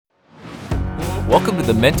Welcome to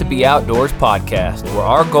the Meant to Be Outdoors podcast, where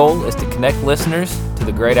our goal is to connect listeners to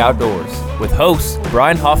the great outdoors, with hosts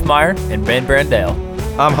Brian Hoffmeyer and Ben Brandell.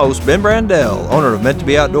 I'm host Ben Brandell, owner of Meant to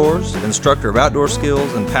Be Outdoors, instructor of outdoor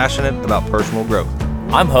skills, and passionate about personal growth.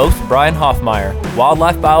 I'm host Brian Hoffmeyer,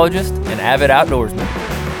 wildlife biologist and avid outdoorsman.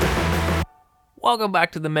 Welcome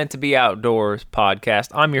back to the Meant to Be Outdoors podcast.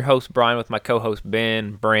 I'm your host Brian with my co-host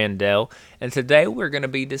Ben Brandell, and today we're going to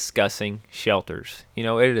be discussing shelters. You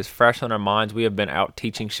know, it is fresh on our minds. We have been out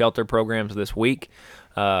teaching shelter programs this week.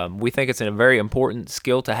 We think it's a very important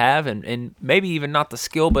skill to have, and maybe even not the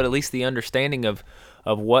skill, but at least the understanding of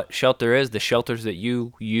what shelter is, the shelters that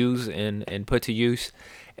you use and put to use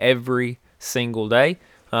every single day.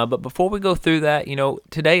 But before we go through that, you know,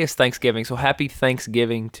 today is Thanksgiving, so happy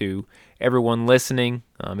Thanksgiving to everyone listening.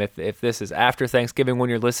 If this is after Thanksgiving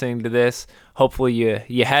when you're listening to this, hopefully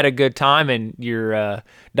you had a good time and you're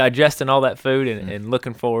digesting all that food and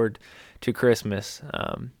looking forward to Christmas.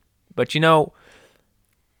 But you know,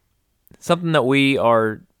 something that we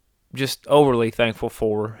are just overly thankful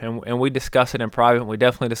for, and we discuss it in private, and we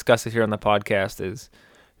definitely discuss it here on the podcast, is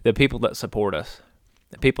the people that support us,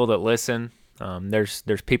 the people that listen. There's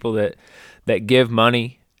people that give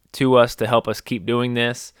money to us to help us keep doing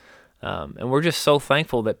this. And we're just so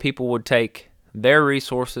thankful that people would take their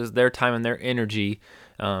resources, their time, and their energy,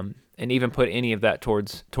 and even put any of that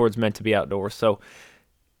towards Meant to Be Outdoors. So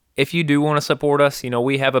if you do want to support us, you know,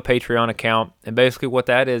 we have a Patreon account, and basically what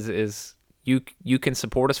that is you can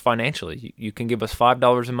support us financially. You can give us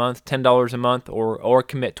 $5 a month, $10 a month, or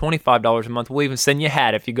commit $25 a month. We'll even send you a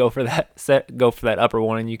hat if you go for that upper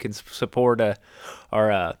one, and you can support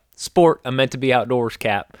sport a Meant to Be Outdoors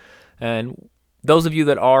cap. And those of you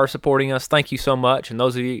that are supporting us, thank you so much. And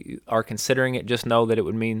those of you who are considering it, just know that it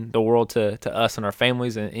would mean the world to us and our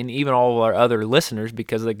families, and even all of our other listeners,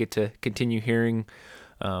 because they get to continue hearing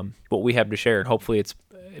what we have to share. And hopefully it's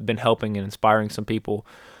been helping and inspiring some people.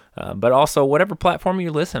 But also, whatever platform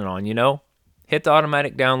you're listening on, you know, hit the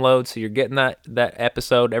automatic download so you're getting that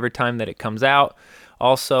episode every time that it comes out.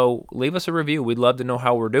 Also, leave us a review. We'd love to know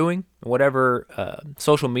how we're doing. Whatever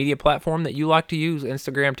social media platform that you like to use,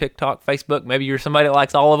 Instagram, TikTok, Facebook, maybe you're somebody that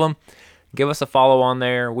likes all of them, give us a follow on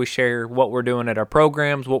there. We share what we're doing at our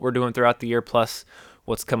programs, what we're doing throughout the year, plus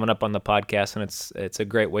what's coming up on the podcast, and it's a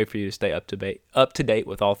great way for you to stay up to date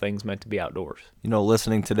with all things Meant to Be Outdoors. You know,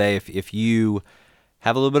 listening today, if you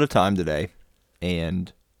have a little bit of time today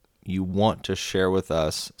and you want to share with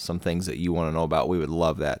us some things that you want to know about, we would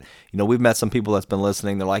love that. You know, we've met some people that's been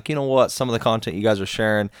listening. They're like, you know what, some of the content you guys are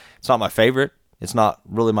sharing, it's not my favorite. It's not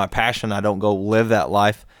really my passion. I don't go live that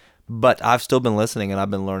life, but I've still been listening and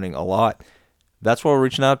I've been learning a lot. That's why we're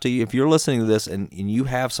reaching out to you. If you're listening to this and you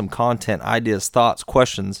have some content, ideas, thoughts,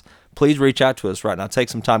 questions, please reach out to us right now. Take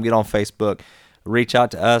some time, get on Facebook, reach out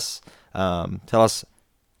to us, tell us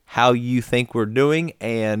how you think we're doing,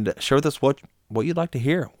 and share with us what you'd like to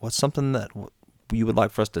hear. What's something that you would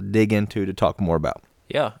like for us to dig into to talk more about?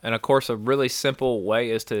 Yeah, and of course, a really simple way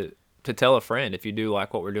is to tell a friend. If you do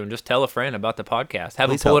like what we're doing, just tell a friend about the podcast. Have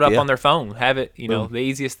them pull it up on their phone. Have it, you know, the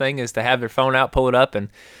easiest thing is to have their phone out, pull it up,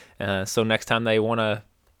 and so next time they want to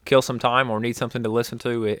kill some time or need something to listen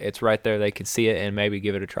to, it's right there. They can see it and maybe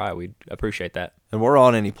give it a try. We'd appreciate that. And we're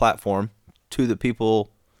on any platform. Two that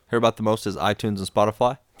people hear about the most is iTunes and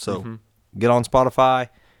Spotify. So get on Spotify,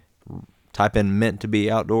 type in Meant to Be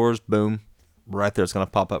Outdoors, boom, right there. It's going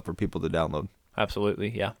to pop up for people to download. Absolutely,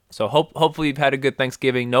 yeah. So hopefully you've had a good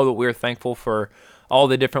Thanksgiving. Know that we're thankful for all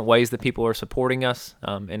the different ways that people are supporting us.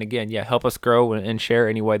 And again, yeah, help us grow and share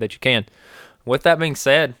any way that you can. With that being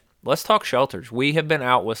said, let's talk shelters. We have been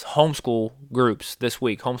out with homeschool groups this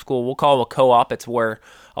week. Homeschool, we'll call it a co-op. It's where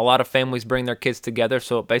a lot of families bring their kids together.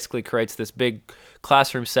 So it basically creates this big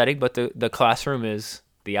classroom setting, but the classroom is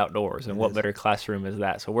the outdoors, and what better classroom is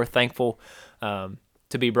that? So we're thankful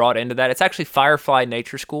to be brought into that. It's actually Firefly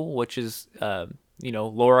Nature School, which is,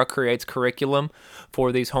 Laura creates curriculum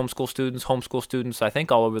for these homeschool students, I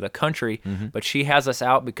think all over the country, but she has us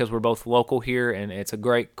out because we're both local here, and it's a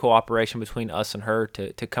great cooperation between us and her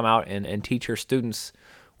to come out and teach her students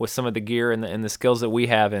with some of the gear and the skills that we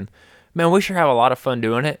have. And man, we sure have a lot of fun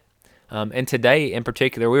doing it. And today in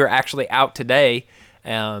particular, we were actually out today.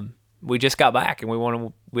 We just got back,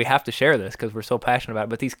 and we have to share this because we're so passionate about it.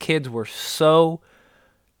 But these kids were so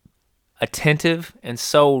attentive and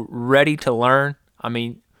so ready to learn. I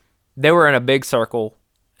mean, they were in a big circle,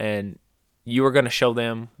 and you were going to show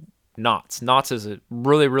them knots. Knots is a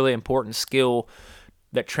really, really important skill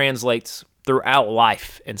that translates throughout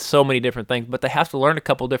life in so many different things. But they have to learn a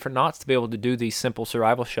couple different knots to be able to do these simple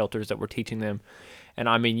survival shelters that we're teaching them. And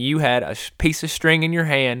I mean, you had a piece of string in your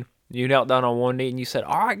hand. You knelt down on one knee and you said,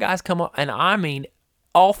 "All right, guys, come on." And I mean,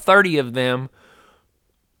 all 30 of them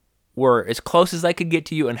were as close as they could get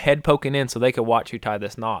to you and head poking in so they could watch you tie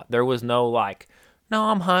this knot. There was no like, "No,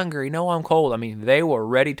 I'm hungry. No, I'm cold." I mean, they were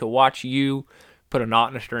ready to watch you put a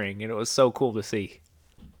knot in a string, and it was so cool to see.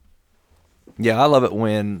 Yeah, I love it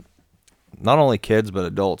when not only kids but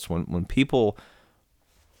adults, when people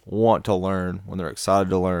want to learn, when they're excited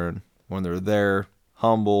to learn, when they're there,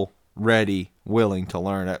 humble, ready, willing to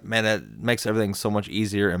learn. Man, that makes everything so much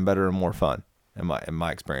easier and better and more fun in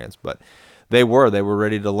my experience. But they were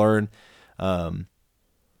ready to learn, and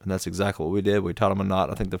that's exactly what we did. We taught them a knot.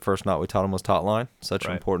 I think the first knot we taught them was taut line. Such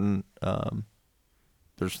an important.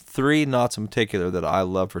 There's 3 knots in particular that I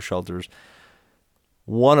love for shelters.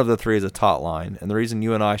 One of the 3 is a taut line, and the reason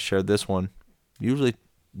you and I shared this one usually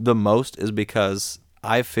the most is because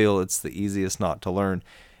I feel it's the easiest knot to learn.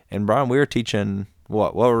 And Brian, we were teaching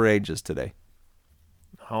what were ages today?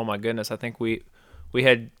 Oh my goodness, I think we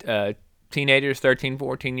had teenagers, 13,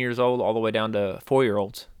 14 years old, all the way down to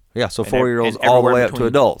 4-year-olds. Yeah, so 4-year-olds all the way up to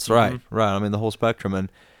adults, right? Mm-hmm. Right. I mean the whole spectrum,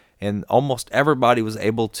 and almost everybody was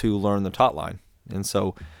able to learn the taut line. And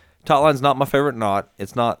so taut line's not my favorite knot.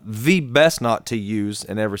 It's not the best knot to use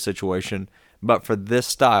in every situation, but for this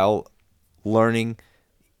style, learning,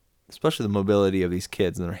 especially the mobility of these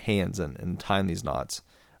kids and their hands and tying these knots,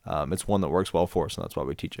 it's one that works well for us, and that's why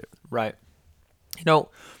we teach it. Right. You know,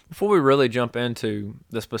 before we really jump into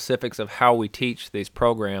the specifics of how we teach these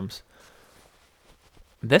programs,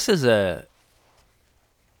 it's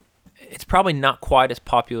probably not quite as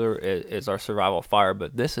popular as our survival fire,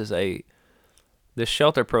 but this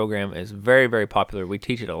shelter program is very, very popular. We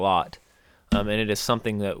teach it a lot, and it is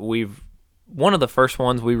something that one of the first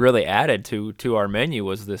ones we really added to our menu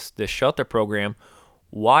was this shelter program.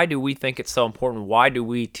 Why do we think it's so important? Why do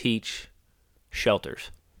we teach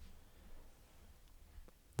shelters?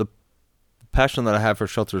 The passion that I have for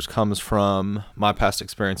shelters comes from my past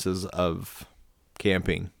experiences of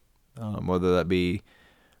camping, whether that be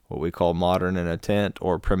what we call modern in a tent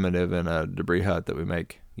or primitive in a debris hut that we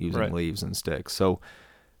make using leaves and sticks. So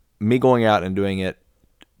me going out and doing it,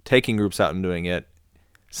 taking groups out and doing it,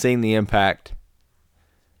 seeing the impact.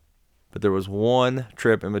 But there was one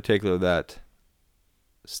trip in particular that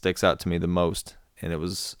sticks out to me the most, and there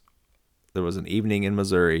was an evening in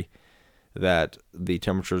Missouri that the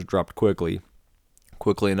temperatures dropped quickly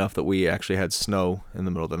enough that we actually had snow in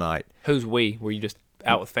the middle of the night. Who's we? Were you just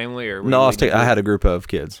out with family, or no? I had a group of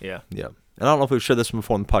kids. Yeah. And I don't know if we've shared this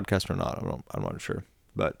before on the podcast or not. I'm not sure,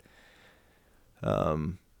 but it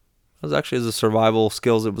was actually as a survival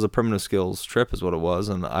skills. It was a primitive skills trip, is what it was,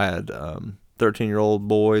 and I had 13-year-old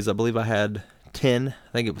boys. I believe I had 10.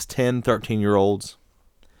 I think it was 10 13-year-olds.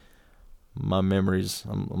 My memories,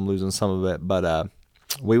 I'm losing some of it, but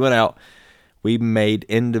we went out. We made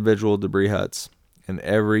individual debris huts, and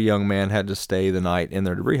every young man had to stay the night in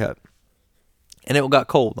their debris hut. And it got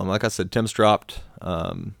cold. Like I said, temps dropped.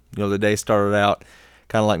 The day started out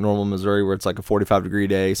kind of like normal Missouri, where it's like a 45-degree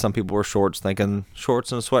day. Some people were thinking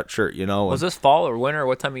shorts and a sweatshirt, Was this fall or winter?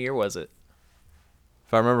 What time of year was it?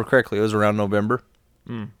 If I remember correctly, it was around November.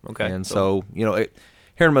 Okay. And so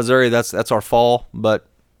here in Missouri, that's our fall, but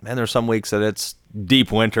man, there's some weeks that it's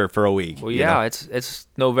deep winter for a week. Well, yeah, it's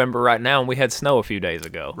November right now, and we had snow a few days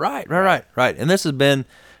ago. Right. And this has been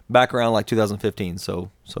back around like 2015,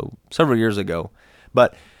 so several years ago.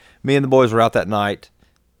 But me and the boys were out that night.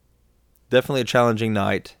 Definitely a challenging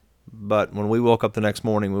night, but when we woke up the next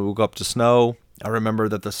morning, we woke up to snow. I remember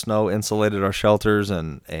that the snow insulated our shelters,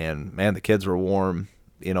 and man, the kids were warm.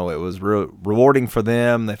 It was rewarding for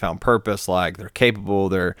them. They found purpose, like they're capable,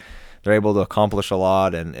 they're able to accomplish a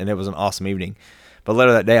lot, and it was an awesome evening. But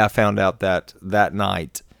later that day, I found out that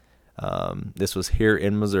night, this was here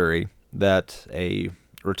in Missouri, that a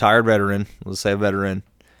retired veteran, let's say a veteran,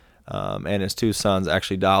 and his 2 sons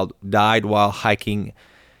actually died while hiking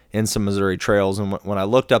in some Missouri trails. And when I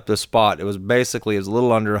looked up this spot, it was a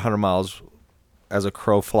little under 100 miles as a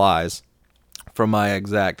crow flies from my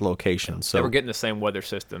exact location. So they were getting the same weather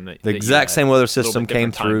system. The exact same weather system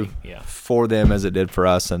came through for them as it did for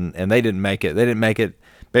us, and they didn't make it. They didn't make it.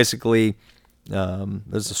 Basically,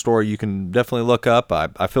 there's a story you can definitely look up.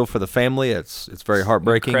 I feel for the family. It's very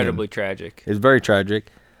heartbreaking. Incredibly tragic. It's very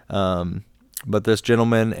tragic. But this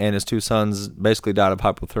gentleman and his 2 sons basically died of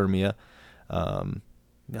hypothermia.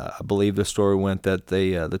 I believe the story went that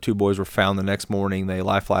the 2 boys were found the next morning. They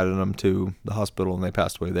life-flighted them to the hospital, and they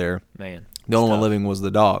passed away there. Man, the only one living was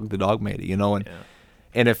the dog. The dog made it,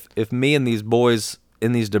 And if me and these boys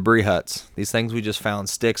in these debris huts, these things we just found,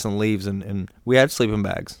 sticks and leaves, and we had sleeping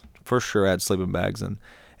bags. For sure had sleeping bags, and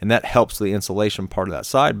that helps the insulation part of that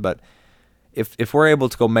side. But if we're able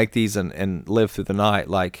to go make these and live through the night,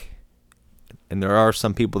 like, and there are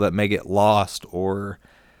some people that may get lost or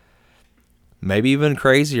maybe even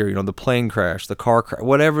crazier, the plane crash, the car crash,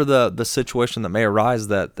 whatever the situation that may arise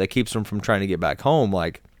that keeps them from trying to get back home.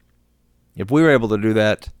 Like, if we were able to do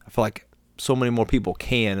that, I feel like so many more people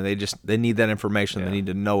can, and they need that information. Yeah. They need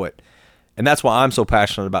to know it. And that's why I'm so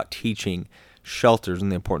passionate about teaching shelters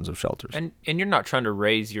and the importance of shelters. And you're not trying to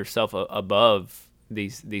raise yourself above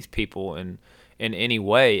these people in any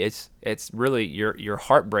way. It's really your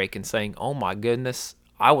heartbreak and saying, "Oh my goodness,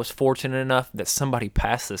 I was fortunate enough that somebody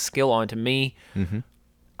passed this skill on to me. Mm-hmm.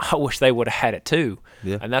 I wish they would have had it too."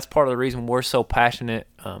 Yeah. And that's part of the reason we're so passionate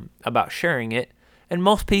about sharing it. And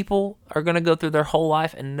most people are going to go through their whole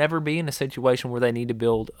life and never be in a situation where they need to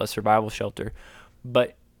build a survival shelter.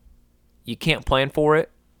 But you can't plan for it.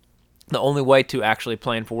 The only way to actually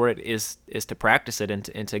plan for it is to practice it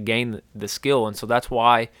and to gain the skill. And so that's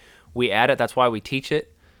why we add it. That's why we teach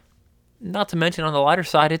it. Not to mention, on the lighter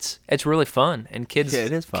side, it's really fun, and kids Yeah,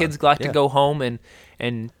 it is fun. kids like Yeah. to go home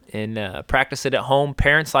and practice it at home.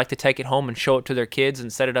 Parents like to take it home and show it to their kids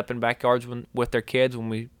and set it up in backyards with their kids when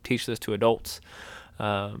we teach this to adults.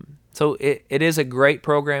 So it is a great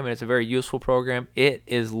program, and it's a very useful program. It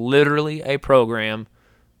is literally a program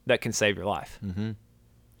that can save your life. Mm-hmm.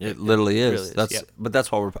 It literally is. really is, That's yep. But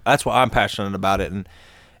that's why I'm passionate about it,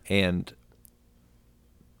 and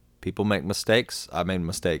people make mistakes. I made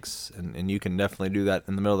mistakes, and you can definitely do that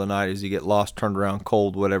in the middle of the night as you get lost, turned around,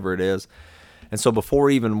 cold, whatever it is. And so before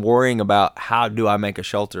even worrying about how do I make a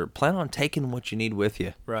shelter, plan on taking what you need with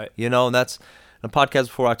you. Right. And that's in a podcast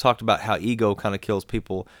before I talked about how ego kind of kills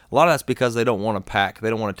people. A lot of that's because they don't want to pack. They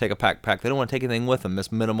don't want to take a backpack. They don't want to take anything with them.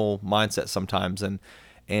 This minimal mindset sometimes.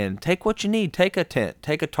 And take what you need. Take a tent.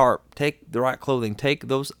 Take a tarp. Take the right clothing. Take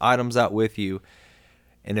those items out with you.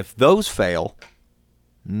 And if those fail,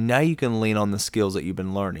 now you can lean on the skills that you've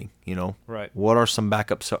been learning. Right. What are some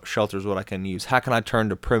backup shelters what I can use? How can I turn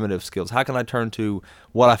to primitive skills? How can I turn to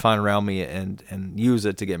what I find around me and use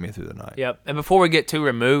it to get me through the night? Yep. And before we get too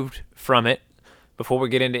removed from it, before we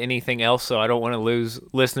get into anything else, so I don't want to lose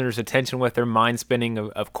listeners' attention with their mind spinning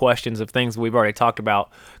of questions of things we've already talked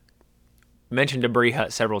about. Mentioned debris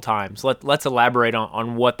hut several times. Let's elaborate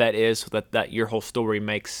on what that is, so that your whole story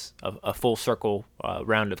makes a full circle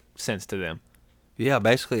round of sense to them. Yeah,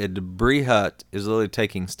 basically a debris hut is literally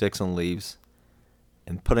taking sticks and leaves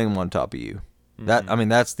and putting them on top of you. Mm-hmm.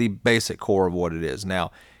 That's the basic core of what it is.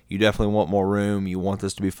 Now, you definitely want more room. You want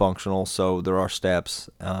this to be functional, so there are steps.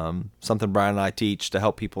 Something Brian and I teach to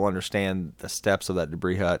help people understand the steps of that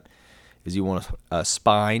debris hut is you want a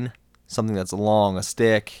spine, something that's long, a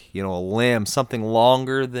stick, a limb, something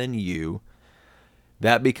longer than you.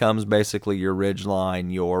 That becomes basically your ridge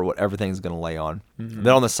line, what everything's going to lay on. Mm-hmm.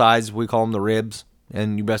 Then on the sides, we call them the ribs,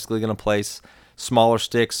 and you're basically going to place smaller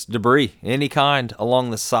sticks, debris, any kind, along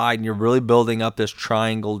the side, and you're really building up this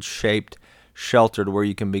triangle-shaped shelter to where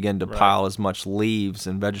you can begin to pile as much leaves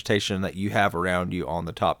and vegetation that you have around you on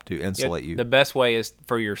the top to insulate you. The best way is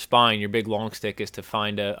for your spine, your big long stick, is to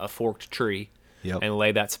find a forked tree. Yep. And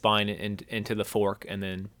lay that spine into the fork, and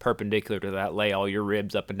then perpendicular to that, lay all your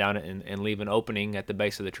ribs up and down it, and leave an opening at the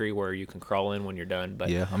base of the tree where you can crawl in when you're done. But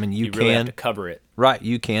yeah, you really have to cover it. Right,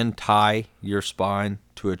 you can tie your spine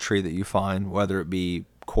to a tree that you find, whether it be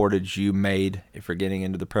cordage you made if you're getting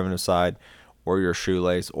into the primitive side, or your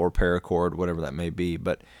shoelace or paracord, whatever that may be.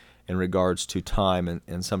 But in regards to time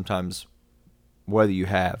and sometimes whether you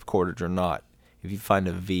have cordage or not, if you find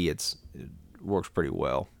a V, it works pretty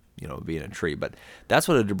well. Being a tree. But that's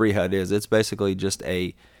what a debris hut is. It's basically just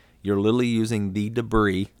you're literally using the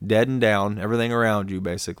debris, dead and down, everything around you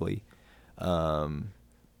basically, to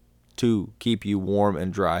keep you warm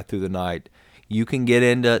and dry through the night. You can get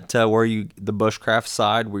into where the bushcraft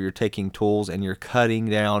side, where you're taking tools and you're cutting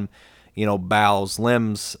down, boughs,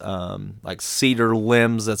 limbs, like cedar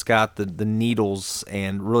limbs that's got the needles,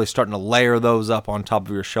 and really starting to layer those up on top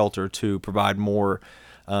of your shelter to provide more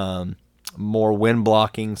wind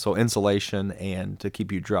blocking, so insulation, and to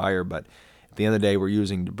keep you drier. But at the end of the day, we're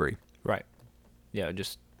using debris. Right. Yeah,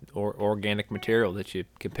 just organic material that you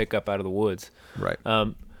can pick up out of the woods. Right.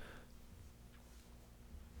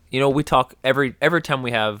 We talk every time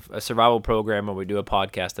we have a survival program or we do a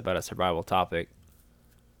podcast about a survival topic.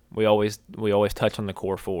 We always touch on the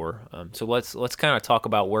core four. So let's kind of talk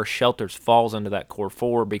about where shelters falls into that core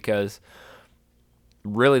four, because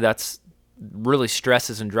really that's really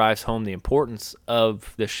stresses and drives home the importance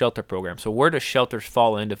of the shelter program. So where does shelters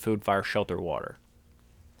fall into food, fire, shelter, water?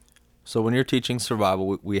 So when you're teaching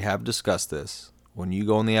survival, we have discussed this. When you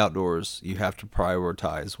go in the outdoors, you have to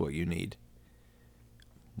prioritize what you need.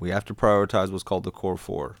 We have to prioritize what's called the core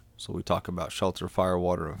four. So we talk about shelter, fire,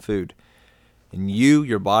 water, and food. And you,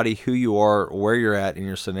 your body, who you are, where you're at in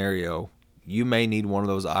your scenario, you may need one of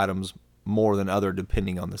those items more than other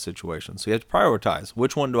depending on the situation. So you have to prioritize.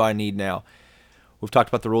 Which one do I need now? We've talked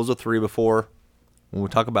about the rules of three before. When we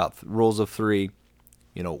talk about rules of three,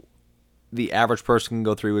 the average person can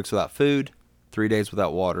go 3 weeks without food, 3 days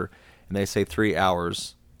without water, and they say 3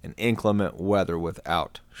 hours in inclement weather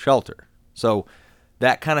without shelter. So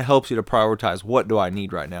that kind of helps you to prioritize, what do I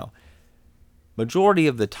need right now? Majority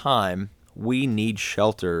of the time, we need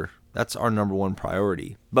shelter. That's our number one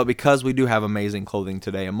priority. But because we do have amazing clothing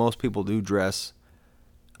today, and most people do dress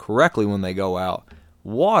correctly when they go out,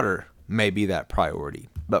 water may be that priority.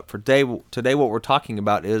 But for today, what we're talking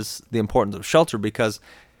about is the importance of shelter, because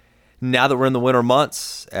now that we're in the winter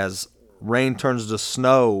months, as rain turns to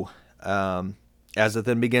snow, as it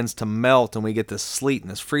then begins to melt and we get this sleet and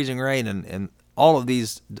this freezing rain and all of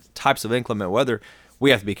these types of inclement weather, we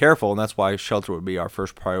have to be careful, and that's why shelter would be our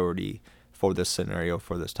first priority for this scenario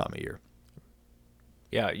for this time of year.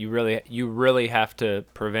 Yeah, you really have to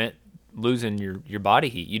prevent losing your body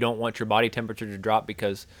heat. You don't want your body temperature to drop,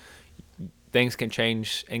 because things can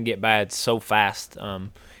change and get bad so fast.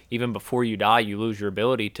 Even before you die, you lose your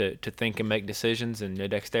ability to think and make decisions, and the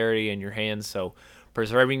dexterity in your hands. So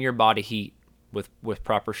preserving your body heat with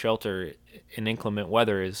proper shelter in inclement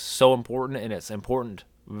weather is so important, and it's important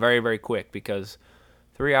very, very quick, because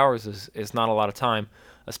 3 hours is not a lot of time,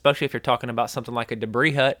 especially if you're talking about something like a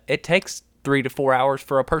debris hut. It takes 3 to 4 hours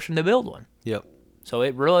for a person to build one. Yep. So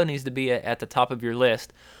it really needs to be at the top of your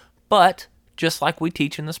list. But just like we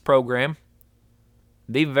teach in this program,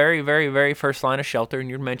 the very, very, very first line of shelter, and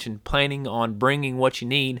you mentioned planning on bringing what you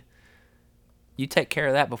need, you take care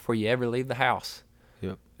of that before you ever leave the house.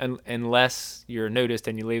 Yep. Unless you're a nudist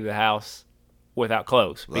and you leave the house without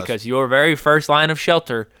clothes, because your very first line of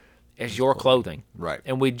shelter is your clothing. Right.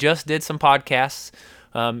 And we just did some podcasts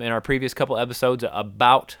in our previous couple episodes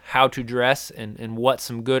about how to dress and what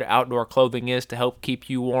some good outdoor clothing is to help keep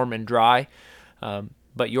you warm and dry.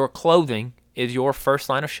 But your clothing is your first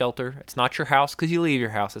line of shelter. It's not your house because you leave your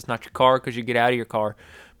house. It's not your car because you get out of your car.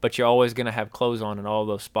 But you're always going to have clothes on in all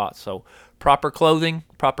those spots. So proper clothing,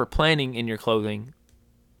 proper planning in your clothing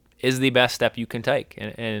is the best step you can take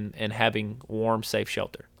in having warm, safe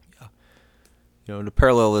shelter. To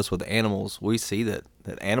parallel this with animals, we see that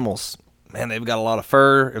animals, man, they've got a lot of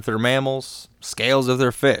fur if they're mammals, scales if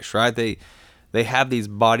they're fish, right? They have these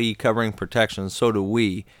body covering protections, so do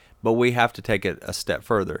we, but we have to take it a step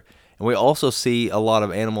further. And we also see a lot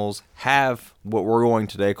of animals have what we're going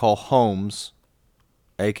today call homes,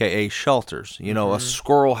 aka shelters. A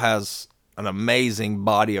squirrel has an amazing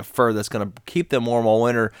body of fur that's going to keep them warm all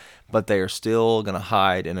winter, but they are still going to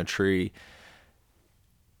hide in a tree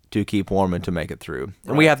to keep warm and to make it through.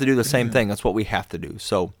 And we have to do the same thing. That's what we have to do.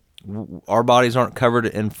 So our bodies aren't covered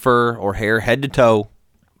in fur or hair head to toe,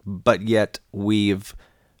 but yet we've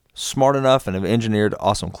smart enough and have engineered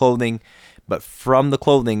awesome clothing. But from the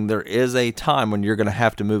clothing, there is a time when you're going to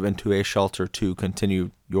have to move into a shelter to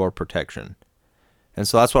continue your protection. And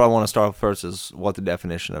so that's what I want to start with first, is what the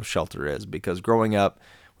definition of shelter is. Because growing up,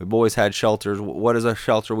 we've always had shelters. What is a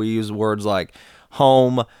shelter? We use words like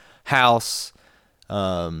home, house,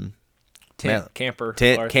 tent, camper.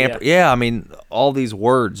 Camper. Yeah, I mean, all these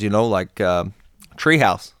words, like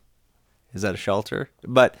treehouse. Is that a shelter?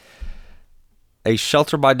 But a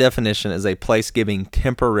shelter by definition is a place giving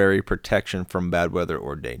temporary protection from bad weather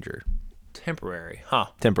or danger. Temporary, huh?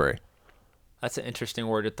 Temporary. That's an interesting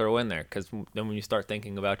word to throw in there, because then when you start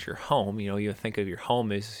thinking about your home, you think of your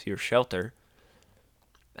home as your shelter.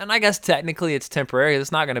 And I guess technically it's temporary.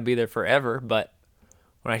 It's not going to be there forever, but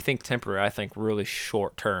when I think temporary, I think really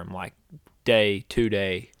short term, like day, 2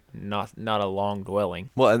 day, not a long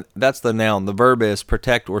dwelling. Well, and that's the noun. The verb is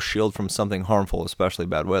protect or shield from something harmful, especially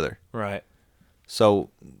bad weather. Right.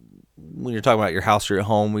 So when you're talking about your house or your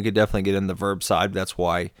home, we could definitely get in the verb side. That's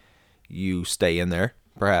why you stay in there,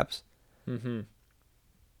 perhaps. Mm-hmm.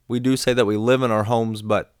 We do say that we live in our homes,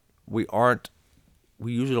 but we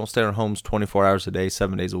usually don't stay in our homes 24 hours a day,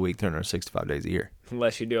 7 days a week, 365 days a year.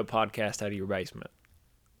 Unless you do a podcast out of your basement.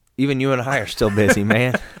 Even you and I are still busy,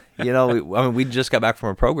 man. We just got back from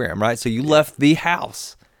a program, right? So you left the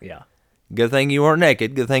house. Yeah. Good thing you weren't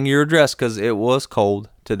naked. Good thing you were dressed, because it was cold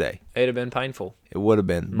today. It'd have been painful. It would have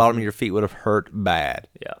been. Mm-hmm. Bottom of your feet would have hurt bad.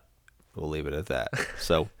 Yeah. We'll leave it at that.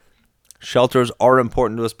 So shelters are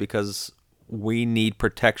important to us because we need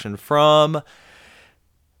protection from,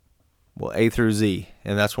 A through Z.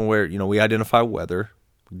 And that's when we identify weather.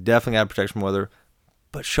 We definitely have protection from weather.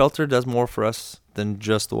 But shelter does more for us than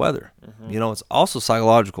just the weather. Mm-hmm. It's also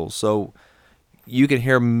psychological. So you can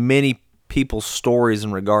hear many people's stories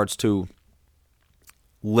in regards to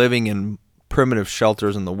living in primitive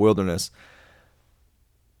shelters in the wilderness,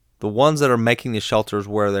 the ones that are making the shelters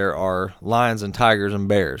where there are lions and tigers and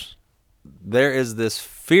bears, there is this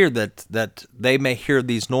fear that they may hear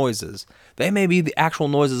these noises. They may be the actual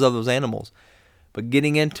noises of those animals. But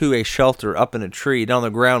getting into a shelter up in a tree down the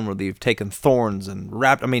ground where they've taken thorns and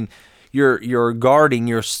wrapped, you're guarding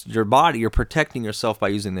your body, you're protecting yourself by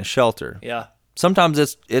using this shelter. Yeah. Sometimes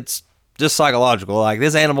it's just psychological. Like,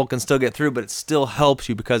 this animal can still get through, but it still helps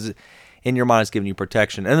you because in your mind it's giving you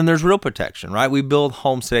protection. And then there's real protection, right? We build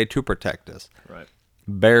homes today to protect us. Right.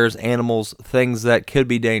 Bears, animals, things that could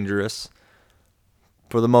be dangerous.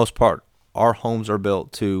 For the most part, our homes are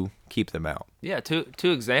built to keep them out. Yeah, two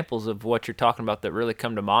examples of what you're talking about that really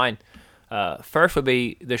come to mind. First would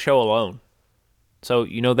be the show Alone. So,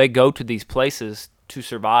 they go to these places to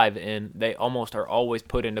survive, and they almost are always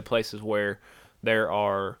put into places where there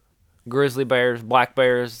are grizzly bears, black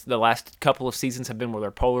bears. The last couple of seasons have been where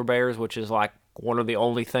they're polar bears, which is like one of the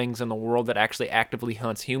only things in the world that actually actively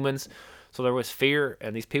hunts humans. So there was fear,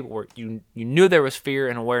 and these people were, you knew there was fear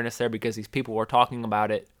and awareness there because these people were talking about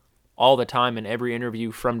it all the time in every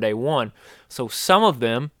interview from day one. So some of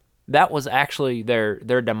them, that was actually their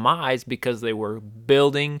demise because they were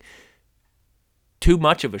building too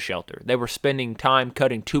much of a shelter. They were spending time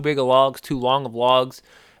cutting too big of logs, too long of logs,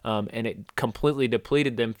 and it completely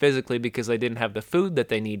depleted them physically because they didn't have the food that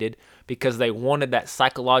they needed, because they wanted that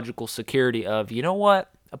psychological security of, you know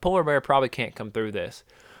what, a polar bear probably can't come through this.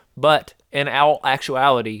 But in all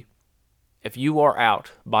actuality, if you are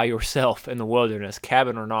out by yourself in the wilderness,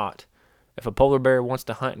 cabin or not, if a polar bear wants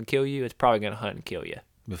to hunt and kill you, it's probably going to hunt and kill you.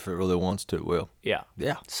 If it really wants to, it will. Yeah.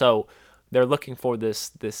 Yeah. So they're looking for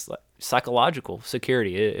this psychological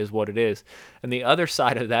security is what it is. And the other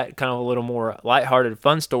side of that, kind of a little more lighthearted,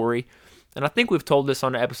 fun story, and I think we've told this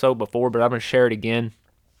on the episode before, but I'm going to share it again.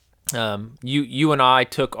 You and I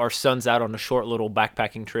took our sons out on a short little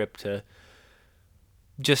backpacking trip to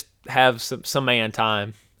just have some man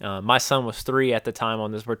time. My son was 3 at the time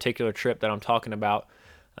on this particular trip that I'm talking about.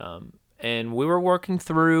 And we were working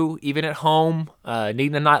through, even at home,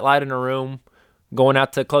 needing a nightlight in a room, going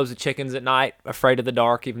out to close the chickens at night, afraid of the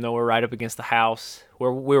dark, even though we're right up against the house. We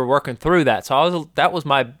were working through that. So that was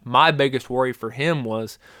my biggest worry for him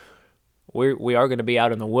was we are going to be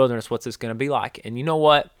out in the wilderness. What's this going to be like? And you know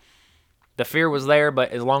what? The fear was there,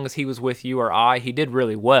 but as long as he was with you or I, he did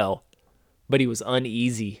really well. But he was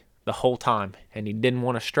uneasy the whole time, and he didn't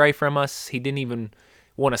want to stray from us. He didn't even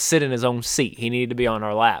want to sit in his own seat. He needed to be on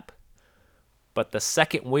our lap. But the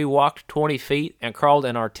second we walked 20 feet and crawled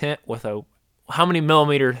in our tent with how many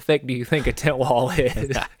millimeter thick do you think a tent wall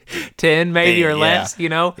is? 10 maybe or less,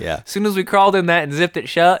 Yeah. As soon as we crawled in that and zipped it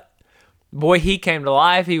shut, boy, he came to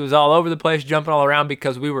life. He was all over the place, jumping all around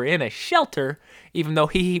because we were in a shelter, even though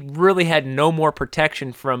he really had no more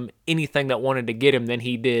protection from anything that wanted to get him than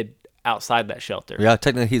he did outside that shelter. Yeah,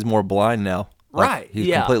 technically he's more blind now. Right, He's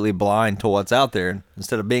yeah. completely blind to what's out there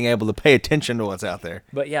instead of being able to pay attention to what's out there.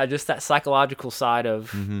 But yeah, just that psychological side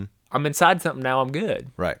of, I'm inside something now, I'm good.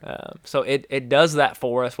 Right. So it does that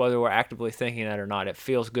for us, whether we're actively thinking that or not. It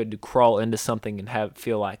feels good to crawl into something and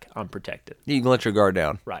feel like I'm protected. You can let your guard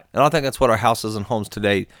down. Right. And I think that's what our houses and homes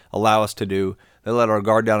today allow us to do. They let our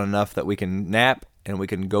guard down enough that we can nap and we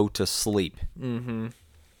can go to sleep. Mm-hmm.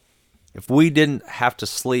 If we didn't have to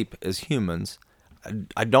sleep as humans,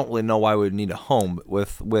 I don't really know why we would need a home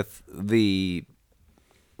with the,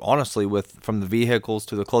 honestly, from the vehicles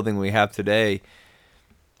to the clothing we have today.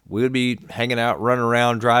 We would be hanging out, running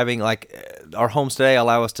around, driving. Like, our homes today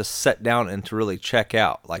allow us to sit down and to really check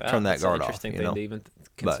out, like turn that guard off. That's an interesting thing to even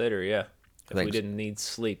consider, yeah. If we so. didn't need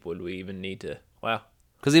sleep, would we even need to? Wow.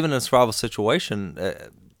 Because even in a survival situation,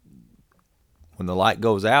 when the light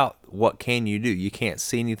goes out, what can you do? You can't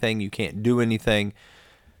see anything. You can't do anything.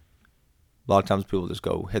 A lot of times people just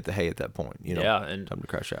go hit the hay at that point. Yeah, and time to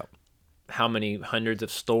crash out. How many hundreds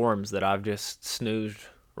of storms that I've just snoozed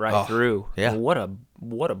right through. Yeah. What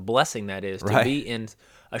a blessing that is to be in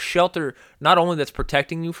a shelter, not only that's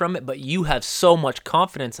protecting you from it, but you have so much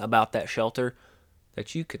confidence about that shelter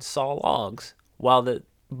that you could saw logs while the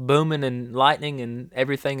booming and lightning and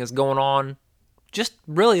everything is going on just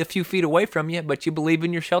really a few feet away from you, but you believe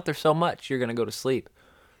in your shelter so much you're going to go to sleep.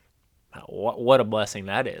 What a blessing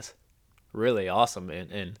that is. Really awesome.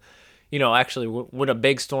 And actually, when a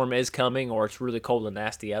big storm is coming or it's really cold and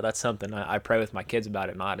nasty, that's something I pray with my kids about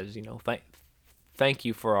at night is, thank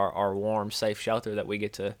you for our warm, safe shelter that we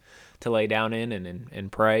get to lay down in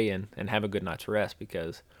and pray and have a good night's rest,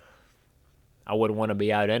 because I wouldn't want to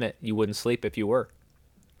be out in it. You wouldn't sleep if you were.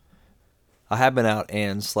 I have been out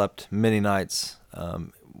and slept many nights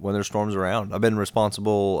when there's storms around. I've been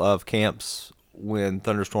responsible of camps when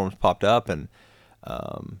thunderstorms popped up, and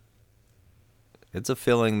it's a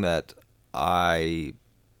feeling that I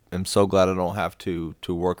am so glad I don't have to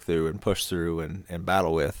work through and push through and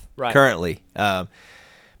battle with currently.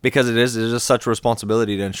 Because it is just such a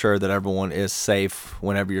responsibility to ensure that everyone is safe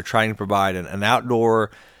whenever you're trying to provide an outdoor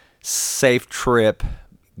safe trip,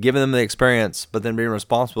 giving them the experience, but then being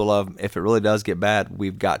responsible of, if it really does get bad,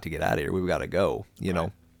 we've got to get out of here. We've got to go, you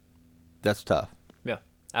know. That's tough. Yeah,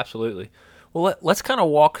 absolutely. Well, let's kind of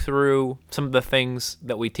walk through some of the things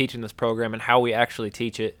that we teach in this program and how we actually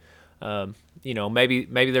teach it. Maybe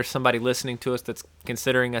there's somebody listening to us that's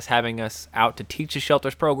considering us having us out to teach a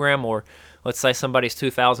shelters program, or let's say somebody's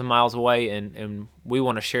 2,000 miles away and we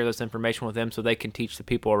want to share this information with them so they can teach the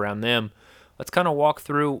people around them. Let's kind of walk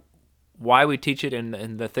through why we teach it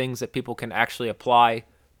and the things that people can actually apply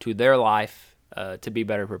to their life to be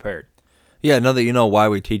better prepared. Yeah, now that you know why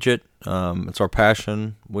we teach it, it's our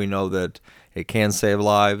passion. We know that it can save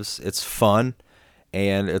lives. It's fun.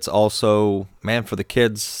 And it's also, man, for the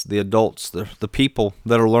kids, the adults, the people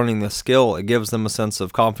that are learning the skill, it gives them a sense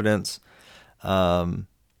of confidence and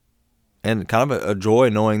kind of a joy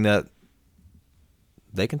knowing that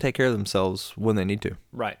they can take care of themselves when they need to.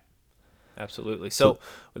 Right. Absolutely. So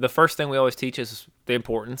the first thing we always teach is the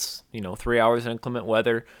importance, 3 hours in inclement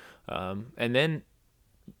weather. And then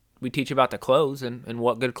we teach about the clothes and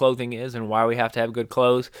what good clothing is and why we have to have good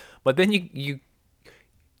clothes. But then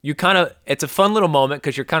you kind of, it's a fun little moment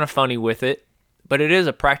because you're kind of funny with it, but it is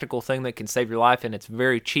a practical thing that can save your life, and it's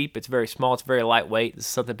very cheap, it's very small, it's very lightweight. It's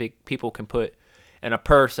something people can put in a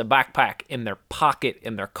purse, a backpack, in their pocket,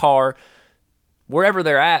 in their car, wherever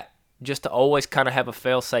they're at, just to always kind of have a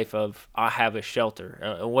fail-safe of, I have a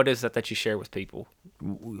shelter. What is that you share with people?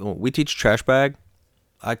 We teach trash bag.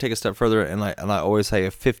 I take a step further, and I always say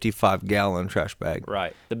a 55-gallon trash bag.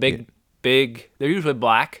 Right. The big, they're usually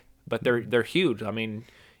black, but they're huge. I mean,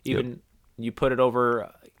 even you put it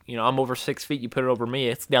over, I'm over 6 feet, you put it over me,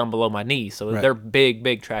 it's down below my knees. So they're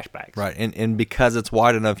big trash bags. Right. And because it's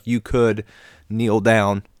wide enough, you could kneel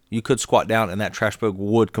down, you could squat down, and that trash bag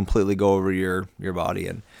would completely go over your body.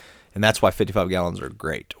 And that's why 55 gallons are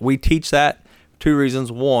great. We teach that for 2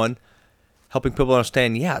 reasons. One, helping people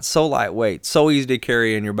understand, it's so lightweight, so easy to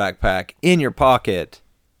carry in your backpack, in your pocket.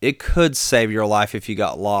 It could save your life if you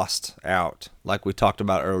got lost out, like we talked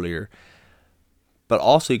about earlier. But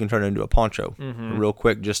also you can turn it into a poncho. Real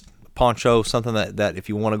quick, just a poncho, something that if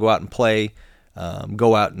you want to go out and play,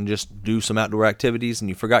 go out and just do some outdoor activities and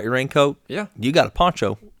you forgot your raincoat, you got a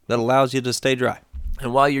poncho that allows you to stay dry.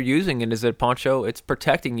 And while you're using it as a poncho, it's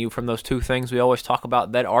protecting you from those 2 things we always talk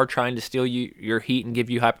about that are trying to steal your heat and give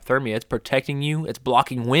you hypothermia. It's protecting you, it's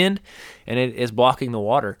blocking wind, and it is blocking the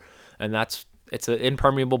water. And it's an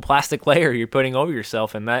impermeable plastic layer you're putting over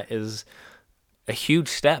yourself, and that is a huge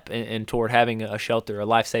step in toward having a shelter, a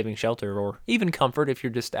life-saving shelter, or even comfort if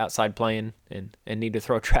you're just outside playing and need to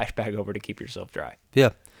throw a trash bag over to keep yourself dry. Yeah.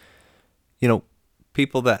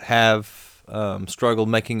 People that have struggled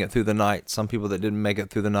making it through the night, some people that didn't make it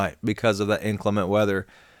through the night because of that inclement weather,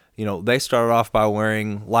 they started off by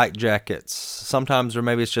wearing light jackets. Sometimes, or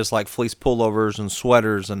maybe it's just like fleece pullovers and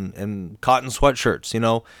sweaters and cotton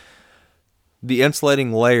sweatshirts, The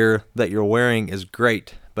insulating layer that you're wearing is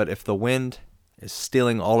great, but if the wind is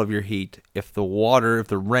stealing all of your heat, if the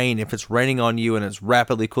rain, if it's raining on you and it's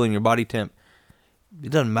rapidly cooling your body temp, it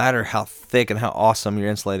doesn't matter how thick and how awesome your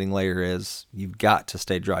insulating layer is, you've got to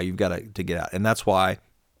stay dry. You've got to get out. And that's why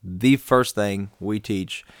the first thing we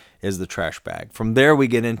teach is the trash bag. From there, we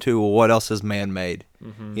get into what else is man-made.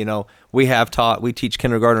 We teach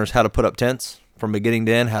kindergartners how to put up tents from beginning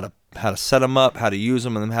to end, how to set them up, how to use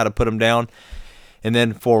them, and then how to put them down. And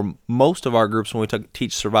then for most of our groups, when we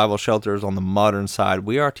teach survival shelters on the modern side,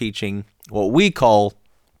 we are teaching what we call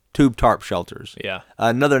tube tarp shelters. Yeah.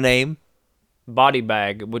 Another name, body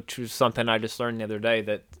bag, which was something I just learned the other day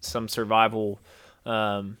that some survival,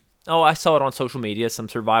 I saw it on social media. Some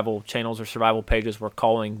survival channels or survival pages were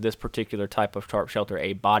calling this particular type of tarp shelter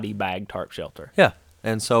a body bag tarp shelter. Yeah.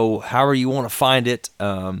 And so however you want to find it,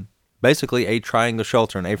 basically a triangle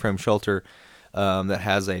shelter, an A-frame shelter that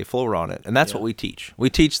has a floor on it. And that's what we teach. We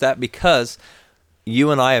teach that because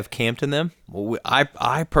you and I have camped in them.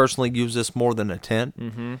 I personally use this more than a tent.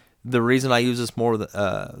 Mm-hmm. The reason I use this more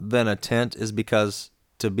than a tent is because,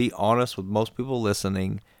 to be honest with most people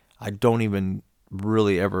listening, I don't even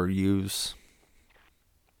really ever use.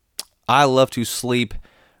 I love to sleep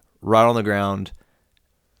right on the ground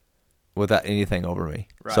without anything over me.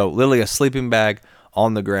 Right. So literally a sleeping bag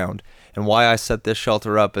on the ground. And why I set this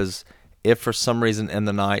shelter up is if for some reason in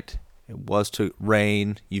the night it was to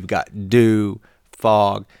rain, you've got dew,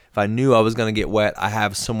 fog, if I knew I was going to get wet, I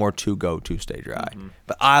have somewhere to go to stay dry.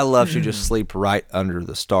 But I love to just sleep right under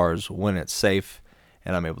the stars when it's safe,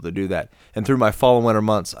 and I'm able to do that. And through my fall and winter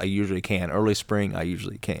months, I usually can. Early spring, I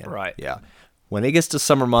usually can. Right. Yeah. When it gets to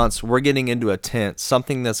summer months, we're getting into a tent,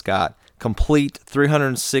 something that's got complete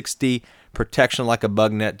 360 protection like a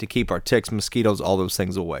bug net to keep our ticks, mosquitoes, all those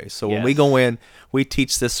things away. So when we go in, we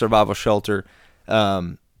teach this survival shelter.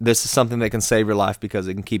 This is something that can save your life because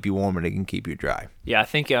it can keep you warm and it can keep you dry. Yeah, I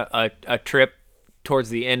think a trip towards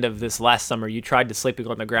the end of this last summer, you tried the sleeping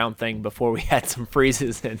on the ground thing before we had some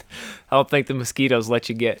freezes, and I don't think the mosquitoes let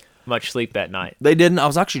you get much sleep that night. They didn't. I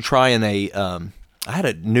was actually trying I had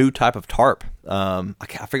a new type of tarp. I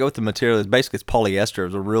forget what the material is. Basically, it's polyester. It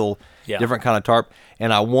was a real different kind of tarp,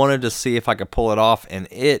 and I wanted to see if I could pull it off, and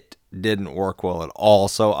it didn't work well at all.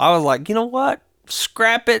 So I was like, you know what?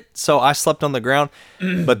 Scrap it. So I slept on the ground,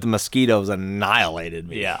 but the mosquitoes annihilated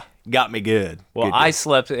me. Yeah. Got me good. Well, I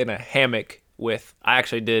slept in a hammock I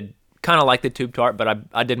actually did kind of like the tube tarp, but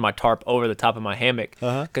I did my tarp over the top of my hammock.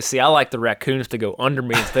 Because, see, I like the raccoons to go under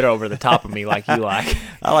me instead of over the top of me like you like.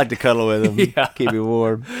 I like to cuddle with them, keep you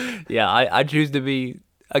warm. Yeah, I choose to be,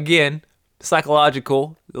 again,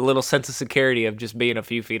 psychological. The little sense of security of just being a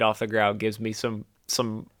few feet off the ground gives me some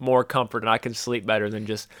more comfort, and I can sleep better than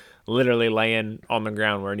just literally laying on the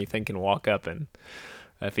ground where anything can walk up. And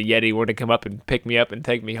if a Yeti were to come up and pick me up and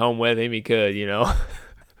take me home with him, he could,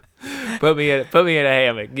 Put me in a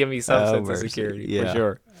hammock. Give me some sense of security for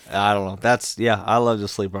sure. I don't know. I love to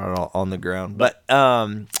sleep on the ground. But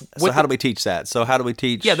so how do we teach that? So how do we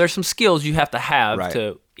teach? Yeah, there's some skills you have to have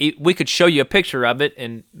to. We could show you a picture of it,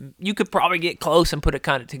 and you could probably get close and put it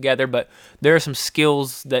kind of together. But there are some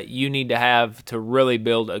skills that you need to have to really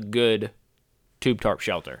build a good tube tarp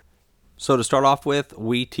shelter. So to start off with,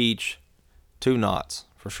 we teach 2 knots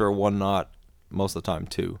for sure. 1 knot, most of the time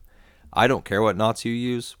 2. I don't care what knots you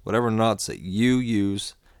use. Whatever knots that you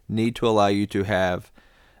use need to allow you to have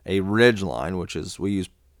a ridge line, which is, we use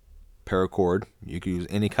paracord. You can use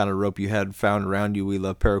any kind of rope you had found around you. We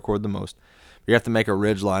love paracord the most. You have to make a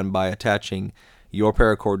ridge line by attaching your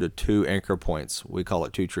paracord to 2 anchor points. We call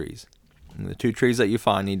it 2 trees. And the 2 trees that you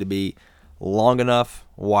find need to be long enough,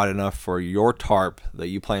 wide enough for your tarp that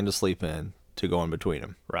you plan to sleep in to go in between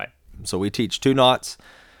them. Right. So we teach 2 knots.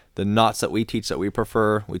 The knots that we teach that we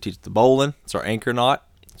prefer, we teach the bowline. It's our anchor knot.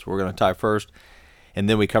 That's what we're going to tie first. And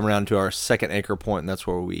then we come around to our second anchor point, and that's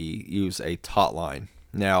where we use a taut line.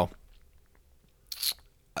 Now,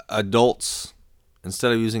 adults,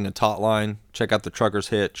 instead of using a taut line, check out the trucker's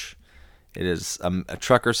hitch. It is a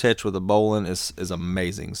trucker's hitch with a bowline is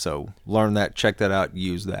amazing. So learn that, check that out,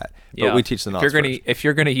 use that. But we teach the knots first. If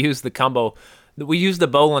you're going to use the combo, we use the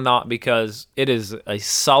bowline knot because it is a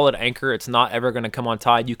solid anchor. It's not ever going to come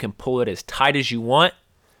untied. You can pull it as tight as you want.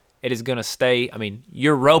 It is going to stay. I mean,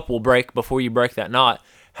 your rope will break before you break that knot.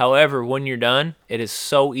 However, when you're done, it is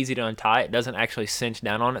so easy to untie. It doesn't actually cinch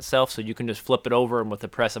down on itself, so you can just flip it over and with the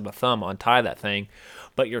press of a thumb untie that thing.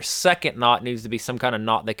 But your second knot needs to be some kind of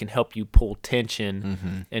knot that can help you pull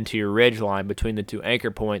tension into your ridge line between the 2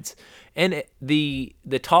 anchor points. And the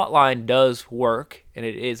taut line does work, and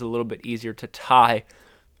it is a little bit easier to tie.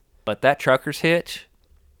 But that trucker's hitch,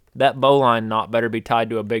 that bowline knot better be tied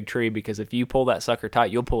to a big tree, because if you pull that sucker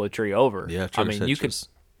tight, you'll pull a tree over. Yeah, I mean, you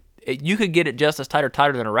could get it just as tight or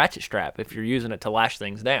tighter than a ratchet strap if you're using it to lash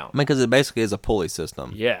things down. I mean, because it basically is a pulley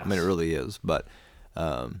system. Yeah. I mean, it really is. But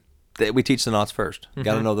we teach the knots first.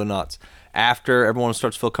 Got to know the knots. After everyone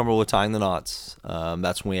starts to feel comfortable with tying the knots,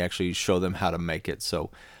 that's when we actually show them how to make it.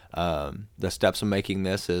 So the steps of making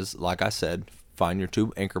this is, like I said, find your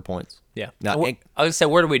 2 anchor points. Yeah. Now, I was going to say,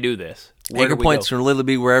 where do we do this? Anchor points can literally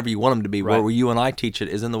be wherever you want them to be. Right. Where you and I teach it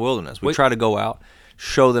is in the wilderness. We try to go out,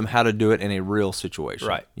 show them how to do it in a real situation.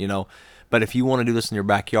 Right. But if you want to do this in your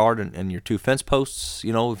backyard and your 2 fence posts,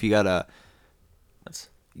 if you got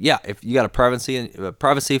if you got a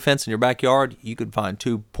privacy fence in your backyard, you could find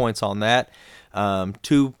 2 points on that.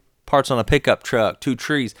 2 parts on a pickup truck, 2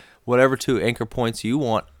 trees, whatever 2 anchor points you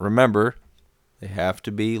want. Remember, they have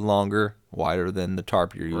to be longer, wider than the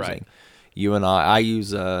tarp you're using. Right. You and I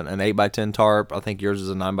use an 8x10 tarp. I think yours is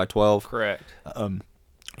a 9x12. Correct.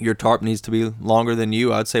 Your tarp needs to be longer than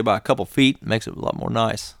you. I'd say by a couple feet. Makes it a lot more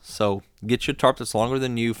nice. So get your tarp that's longer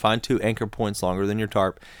than you. Find 2 anchor points longer than your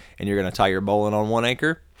tarp. And you're going to tie your bowline on 1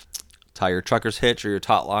 anchor. Tie your trucker's hitch or your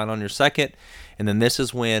taut line on your second. And then this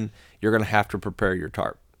is when you're going to have to prepare your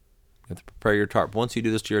tarp. You have to prepare your tarp. Once you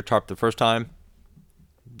do this to your tarp the first time,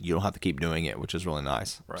 you don't have to keep doing it, which is really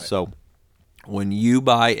nice. Right. So when you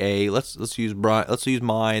buy let's use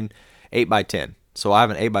mine 8x10. So I have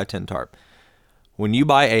an 8x10 tarp. When you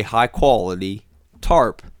buy a high quality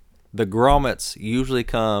tarp, the grommets usually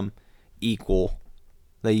come equal.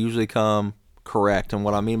 They usually come correct. And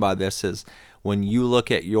what I mean by this is when you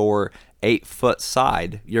look at your 8-foot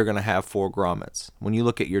side, you're going to have 4 grommets. When you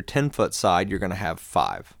look at your 10-foot side, you're going to have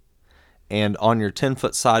 5. And on your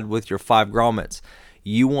 10-foot side with your 5 grommets,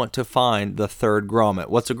 you want to find the third grommet.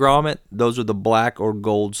 What's a grommet? Those are the black or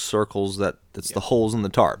gold circles that's the holes in the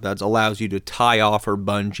tarp. That allows you to tie off or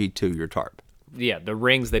bungee to your tarp. Yeah, the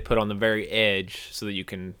rings they put on the very edge so that you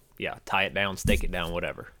can, tie it down, stake it down,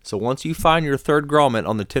 whatever. So once you find your third grommet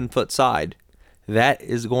on the 10-foot side, that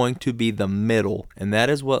is going to be the middle, and that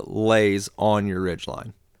is what lays on your ridge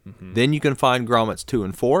line. Mm-hmm. Then you can find grommets 2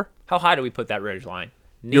 and 4. How high do we put that ridge line?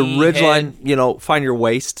 Your ridge line, find your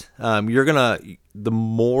waist. The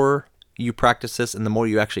more you practice this and the more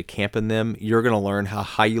you actually camp in them, you're going to learn how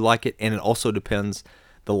high you like it, and it also depends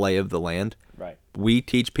the lay of the land. Right. We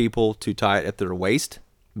teach people to tie it at their waist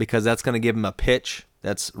because that's going to give them a pitch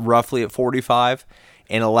that's roughly at 45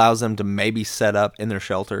 and allows them to maybe set up in their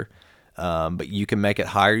shelter. But you can make it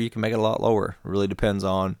higher, you can make it a lot lower. It really depends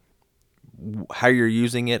on how you're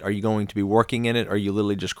using it. Are you going to be working in it? Or are you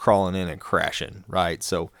literally just crawling in and crashing, right?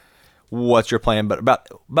 So what's your plan? But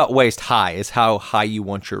about waist high is how high you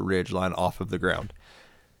want your ridge line off of the ground.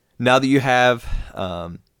 Now that you have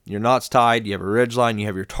your knots tied, you have a ridge line, you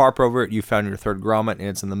have your tarp over it, you found your third grommet and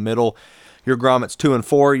it's in the middle. Your grommets 2 and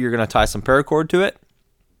 4, you're going to tie some paracord to it.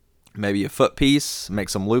 Maybe a foot piece, make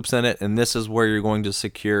some loops in it, and this is where you're going to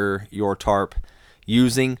secure your tarp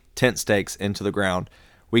using tent stakes into the ground.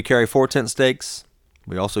 We carry 4 tent stakes.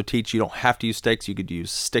 We also teach you don't have to use stakes. You could use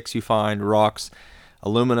sticks you find, rocks,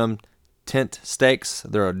 aluminum tent stakes.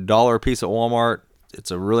 They're $1 a piece at Walmart. It's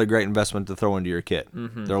a really great investment to throw into your kit.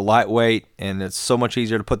 Mm-hmm. They're lightweight, and it's so much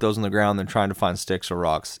easier to put those in the ground than trying to find sticks or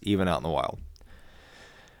rocks, even out in the wild.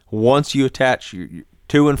 Once you attach your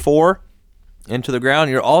 2 and 4 into the ground,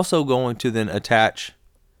 you're also going to then attach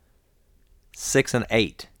 6 and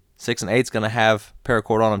 8. 6 and 8 is going to have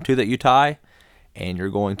paracord on them too that you tie, and you're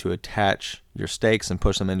going to attach your stakes and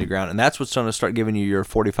push them into the ground. And that's what's going to start giving you your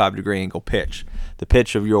 45-degree angle pitch, the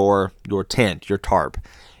pitch of your tent, your tarp.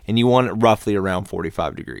 And you want it roughly around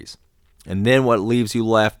 45 degrees. And then what leaves you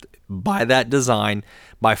left by that design,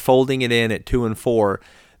 by folding it in at 2 and 4,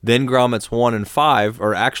 then grommets 1 and 5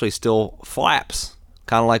 are actually still flaps,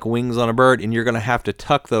 kind of like wings on a bird, and you're going to have to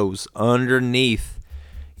tuck those underneath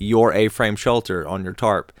your A-frame shelter on your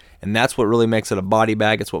tarp. And that's what really makes it a body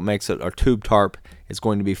bag. It's what makes it a tube tarp. It's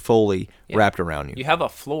going to be fully wrapped around you. You have a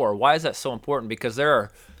floor. Why is that so important? Because there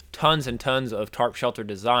are tons and tons of tarp shelter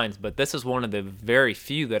designs, but this is one of the very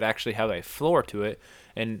few that actually have a floor to it.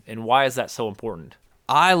 And why is that so important?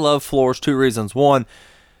 I love floors, 2 reasons. One,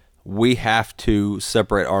 we have to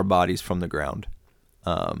separate our bodies from the ground.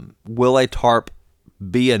 Will a tarp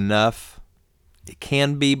be enough? It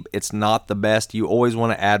can be. It's not the best. You always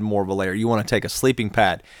want to add more of a layer. You want to take a sleeping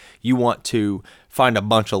pad. You want to find a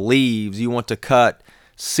bunch of leaves. You want to cut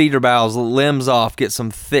cedar boughs, limbs off, get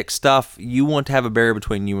some thick stuff. You want to have a barrier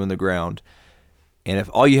between you and the ground. And if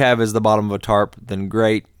all you have is the bottom of a tarp, then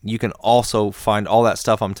great. You can also find all that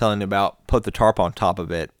stuff I'm telling you about, put the tarp on top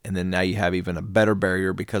of it, and then now you have even a better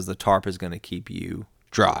barrier because the tarp is going to keep you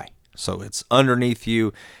dry. So it's underneath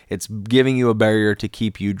you. It's giving you a barrier to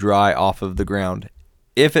keep you dry off of the ground.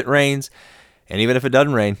 If it rains, and even if it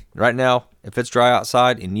doesn't rain, right now, if it's dry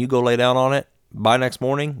outside and you go lay down on it, by next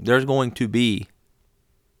morning, there's going to be...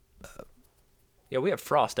 we have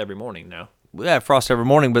frost every morning now. We have frost every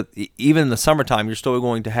morning, but even in the summertime, you're still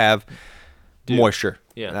going to have moisture.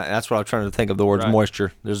 Yeah. That's what I'm trying to think of, the words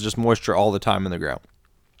moisture. There's just moisture all the time in the ground.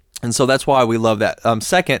 And so that's why we love that.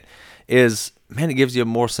 Second is, it gives you a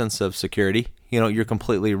more sense of security. You're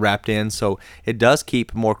completely wrapped in, so it does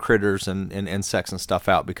keep more critters and insects and stuff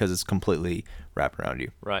out because it's completely wrapped around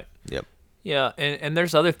you. Right. Yep. Yeah, and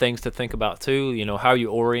there's other things to think about too, how you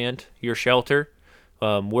orient your shelter.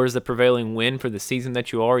 Where's the prevailing wind for the season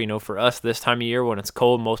that you are? For us this time of year when it's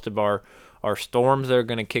cold, most of our storms that are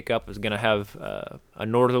going to kick up is going to have a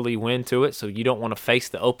northerly wind to it, so you don't want to face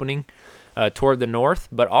the opening toward the north.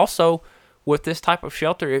 But also with this type of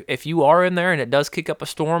shelter, if you are in there and it does kick up a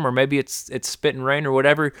storm, or maybe it's spitting rain or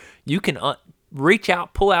whatever, you can reach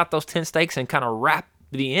out, pull out those tent stakes and kind of wrap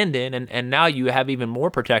the end in, and now you have even more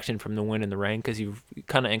protection from the wind and the rain because you've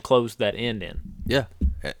kind of enclosed that end in. Yeah.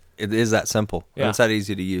 It is that simple. Yeah. It's that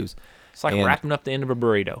easy to use. It's like wrapping up the end of a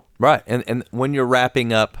burrito. Right. And when you're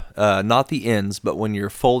wrapping up, not the ends, but when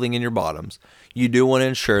you're folding in your bottoms, you do want to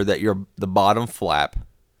ensure that the bottom flap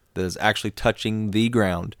that is actually touching the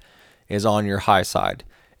ground is on your high side.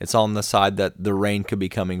 It's on the side that the rain could be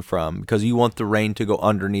coming from because you want the rain to go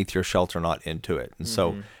underneath your shelter, not into it. And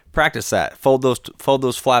so practice that. Fold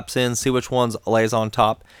those flaps in, see which ones lays on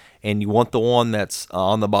top, and you want the one that's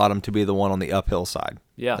on the bottom to be the one on the uphill side.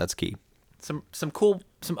 Yeah. That's key. Some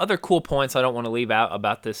other cool points I don't want to leave out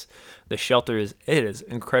about the shelter is it is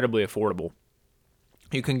incredibly affordable.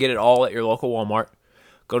 You can get it all at your local Walmart.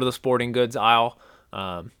 Go to the sporting goods aisle.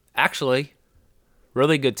 Actually,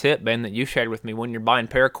 really good tip, Ben, that you shared with me. When you're buying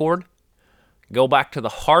paracord, go back to the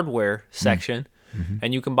hardware section,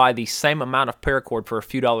 and you can buy the same amount of paracord for a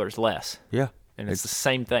few dollars less. Yeah. And it's the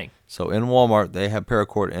same thing. So in Walmart, they have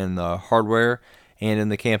paracord in the hardware and in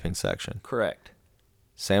the camping section. Correct.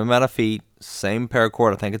 Same amount of feet, same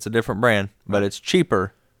paracord. I think it's a different brand, but it's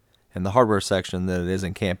cheaper in the hardware section than it is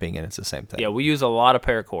in camping, and it's the same thing. Yeah, we use a lot of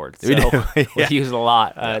paracord. So We do. we use a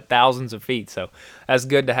lot, thousands of feet. So that's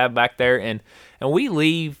good to have back there. And we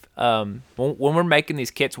leave, when we're making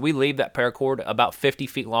these kits, we leave that paracord about 50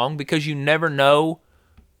 feet long because you never know.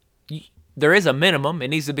 There is a minimum. It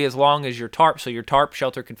needs to be as long as your tarp, so your tarp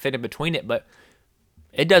shelter can fit in between it. But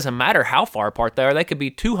it doesn't matter how far apart they are. They could be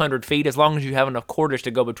 200 feet as long as you have enough cordage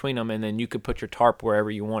to go between them, and then you could put your tarp wherever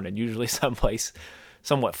you wanted, usually someplace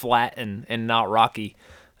somewhat flat and not rocky.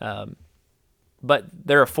 But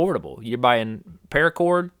they're affordable. You're buying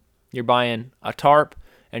paracord, you're buying a tarp,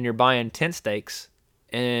 and you're buying tent stakes.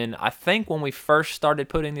 And I think when we first started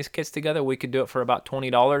putting these kits together, we could do it for about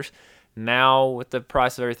 $20. Now, with the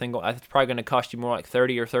price of everything, it's probably going to cost you more like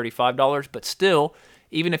 $30 or $35. But still,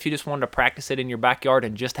 even if you just wanted to practice it in your backyard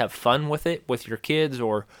and just have fun with it with your kids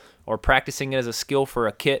or practicing it as a skill for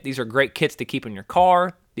a kit, these are great kits to keep in your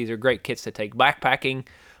car. These are great kits to take backpacking.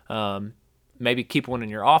 Maybe keep one in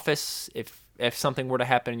your office if something were to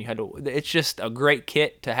happen and you had to. It's just a great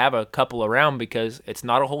kit to have a couple around because it's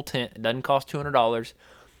not a whole tent. It doesn't cost $200,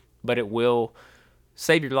 but it will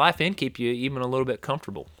save your life and keep you even a little bit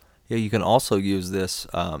comfortable. Yeah, you can also use this.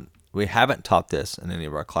 We haven't taught this in any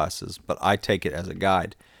of our classes, but I take it as a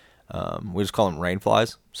guide. We just call them rain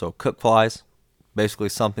flies, so cook flies, basically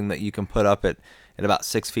something that you can put up at about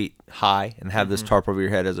 6 feet high and have this tarp over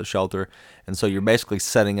your head as a shelter. And so you're basically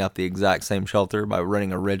setting up the exact same shelter by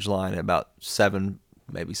running a ridge line at about 7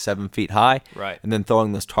 feet high, right, and then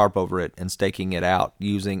throwing this tarp over it and staking it out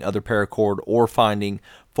using other paracord or finding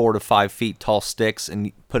 4 to 5 feet tall sticks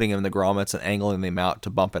and putting them in the grommets and angling them out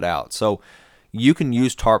to bump it out. So you can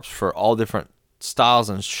use tarps for all different styles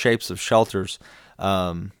and shapes of shelters.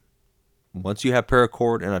 Once you have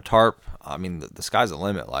paracord and a tarp, I mean, the sky's the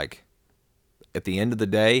limit. Like, at the end of the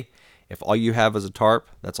day, if all you have is a tarp,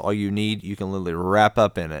 that's all you need, you can literally wrap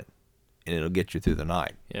up in it, and it'll get you through the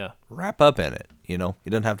night. Yeah. Wrap up in it, It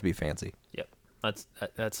doesn't have to be fancy. Yep.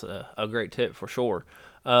 That's a great tip for sure.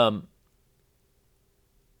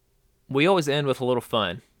 We always end with a little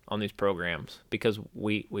fun on these programs because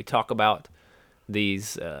we talk about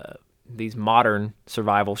these modern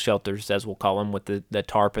survival shelters, as we'll call them, with the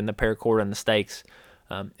tarp and the paracord and the stakes.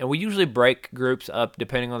 And we usually break groups up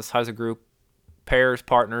depending on the size of group, pairs,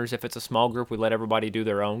 partners. If it's a small group, we let everybody do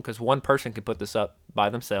their own because one person can put this up by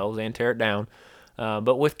themselves and tear it down.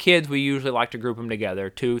 But with kids, we usually like to group them together,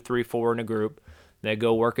 2, 3, 4 in a group. They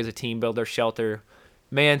go work as a team, build their shelter.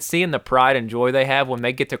 Man, seeing the pride and joy they have when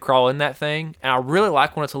they get to crawl in that thing. And I really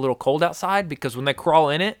like when it's a little cold outside because when they crawl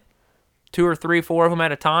in it, 2 or 3, 4 of them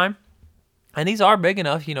at a time, and these are big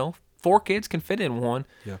enough, 4 kids can fit in one,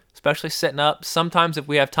 especially sitting up. Sometimes if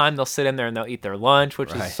we have time, they'll sit in there and they'll eat their lunch,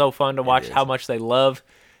 which is so fun to watch how much they love.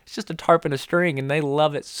 It's just a tarp and a string, and they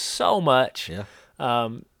love it so much. Yeah.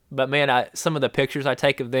 But, man, some of the pictures I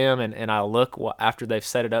take of them and I look after they've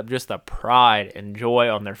set it up, just the pride and joy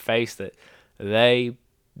on their face that they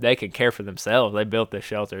can care for themselves. They built this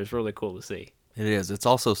shelter. It's really cool to see. It is.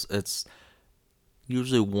 It's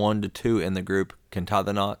usually 1 to 2 in the group can tie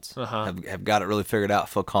the knots, have got it really figured out,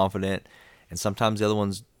 feel confident, and sometimes the other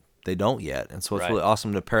ones, they don't yet. And so it's really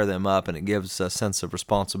awesome to pair them up, and it gives a sense of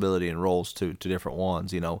responsibility and roles to different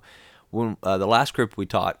ones. When the last group we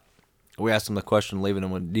taught, we asked them the question, leaving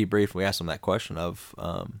them with debrief, we asked them that question of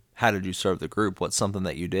how did you serve the group? What's something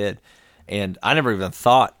that you did? And I never even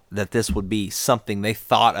thought that this would be something they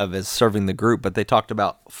thought of as serving the group, but they talked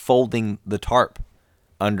about folding the tarp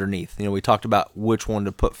underneath. We talked about which one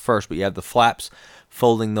to put first, but you have the flaps,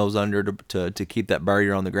 folding those under to keep that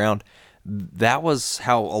barrier on the ground. That was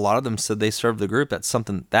how a lot of them said they served the group.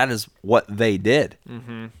 That is what they did.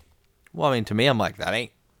 Mm-hmm. Well, I mean, to me, I'm like,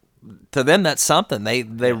 to them, that's something.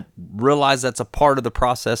 They realize that's a part of the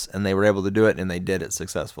process, and they were able to do it, and they did it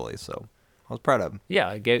successfully. So I was proud of them.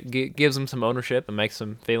 Yeah, it gives them some ownership and makes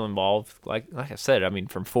them feel involved. Like I said, I mean,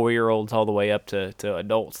 from 4-year-olds all the way up to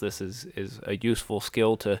adults, this is a useful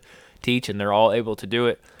skill to teach, and they're all able to do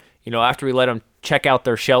it. After we let them check out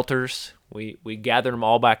their shelters, We gathered them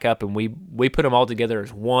all back up, and we put them all together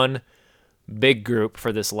as one big group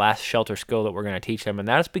for this last shelter skill that we're going to teach them. And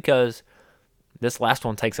that's because this last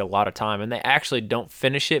one takes a lot of time, and they actually don't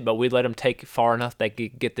finish it, but we let them take it far enough they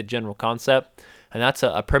could get the general concept. And that's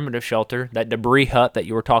a primitive shelter, that debris hut that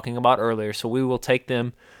you were talking about earlier. So we will take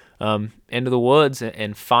them into the woods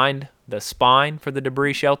and find the spine for the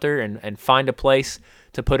debris shelter and find a place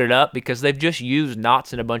to put it up, because they've just used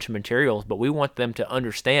knots and a bunch of materials. But we want them to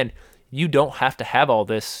understand you don't have to have all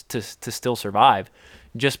this to still survive.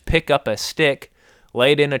 Just pick up a stick,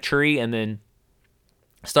 lay it in a tree, and then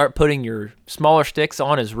start putting your smaller sticks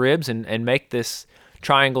on his ribs and make this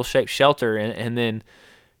triangle-shaped shelter, and then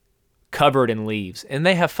cover it in leaves. And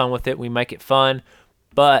they have fun with it. We make it fun,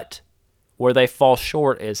 but where they fall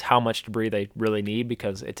short is how much debris they really need,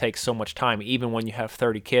 because it takes so much time. Even when you have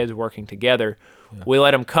 30 kids working together, we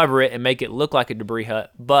let them cover it and make it look like a debris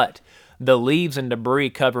hut, but the leaves and debris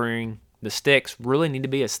covering the sticks really need to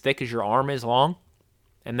be as thick as your arm is long.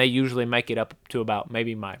 And they usually make it up to about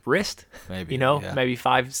maybe my wrist, maybe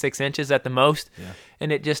 5-6 inches at the most. Yeah.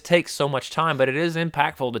 And it just takes so much time, but it is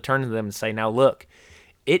impactful to turn to them and say, now look,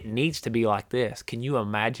 it needs to be like this. Can you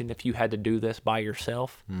imagine if you had to do this by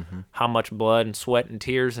yourself? Mm-hmm. How much blood and sweat and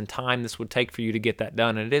tears and time this would take for you to get that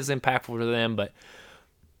done? And it is impactful to them. But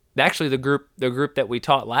actually, the group that we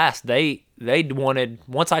taught last, they wanted,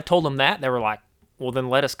 once I told them that, they were like, well, then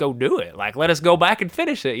let us go do it. Like, let us go back and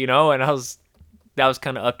finish it, And that was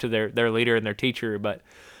kind of up to their leader and their teacher. But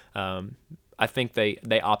I think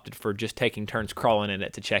they opted for just taking turns crawling in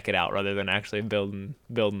it to check it out, rather than actually building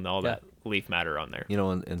all that leaf matter on there.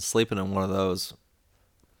 And sleeping in one of those,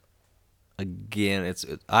 again,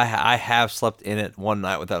 I have slept in it one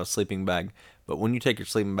night without a sleeping bag, but when you take your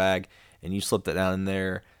sleeping bag and you slip that down in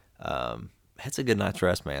there, it's a good night's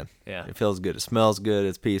rest, man. Yeah. It feels good. It smells good.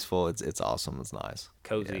 It's peaceful. It's awesome. It's nice.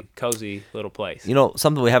 Cozy little place.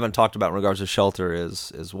 Something we haven't talked about in regards to shelter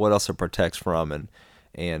is what else it protects from.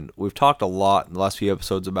 And we've talked a lot in the last few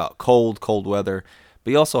episodes about cold weather,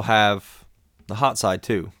 but you also have the hot side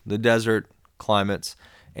too, the desert climates,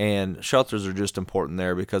 and shelters are just important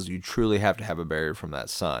there because you truly have to have a barrier from that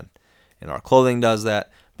sun. And our clothing does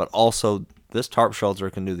that, but also this tarp shelter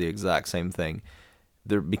can do the exact same thing.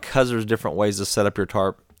 Because there's different ways to set up your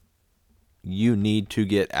tarp, you need to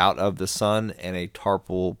get out of the sun, and a tarp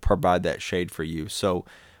will provide that shade for you. So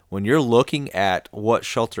when you're looking at what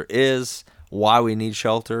shelter is, why we need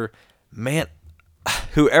shelter, man,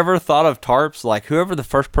 whoever thought of tarps, like whoever the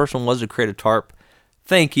first person was to create a tarp,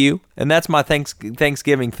 thank you. And that's my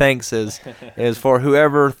Thanksgiving thanks is for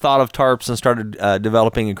whoever thought of tarps and started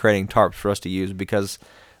developing and creating tarps for us to use, because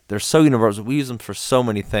they're so universal. We use them for so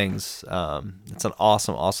many things. It's an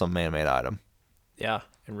awesome man-made item. Yeah,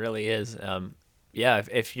 it really is.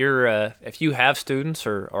 If you have students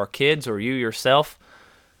or kids, or you yourself,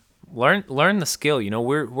 learn the skill.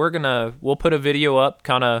 We'll put a video up,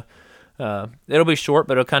 kind of. It'll be short,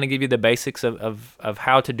 but it'll kind of give you the basics of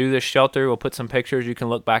how to do this shelter. We'll put some pictures. You can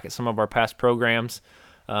look back at some of our past programs,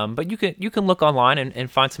 but you can look online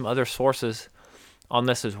and find some other sources on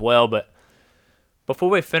this as well. But before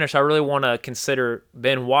we finish, I really want to consider,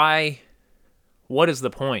 Ben, what is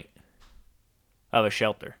the point of a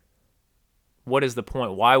shelter? What is the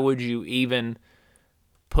point? Why would you even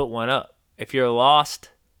put one up? If you're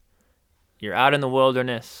lost, you're out in the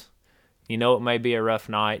wilderness, it may be a rough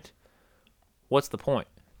night, what's the point?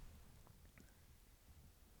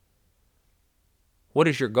 What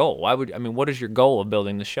is your goal? What is your goal of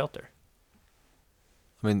building the shelter?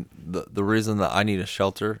 The reason that I need a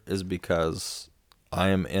shelter is because I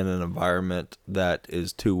am in an environment that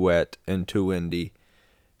is too wet and too windy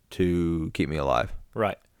to keep me alive.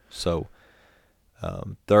 Right. So,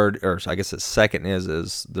 second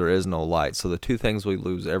is there is no light. So the two things we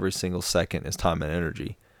lose every single second is time and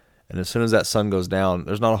energy. And as soon as that sun goes down,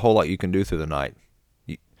 there's not a whole lot you can do through the night.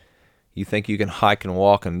 You think you can hike and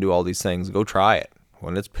walk and do all these things, go try it.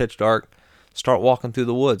 When it's pitch dark, start walking through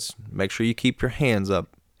the woods. Make sure you keep your hands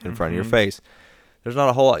up in front of your face. There's not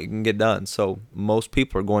a whole lot you can get done. So most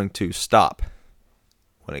people are going to stop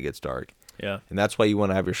when it gets dark. Yeah. And that's why you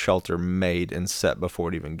want to have your shelter made and set before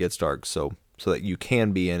it even gets dark, so that you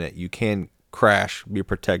can be in it. You can crash, be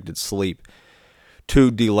protected, sleep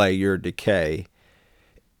to delay your decay.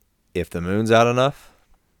 If the moon's out enough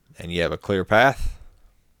and you have a clear path,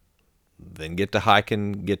 then get to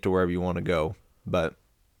hiking, get to wherever you want to go. But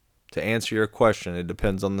to answer your question, it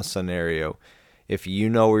depends on the scenario. If you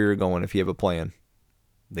know where you're going, if you have a plan,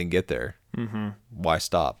 then get there. Mm-hmm. Why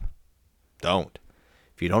stop? Don't.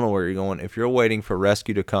 If you don't know where you're going, if you're waiting for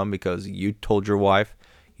rescue to come because you told your wife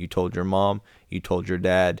You told your mom, you told your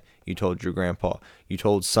dad, you told your grandpa, you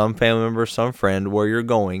told some family member, some friend where you're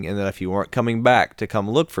going, and that if you weren't coming back to come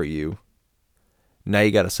look for you, now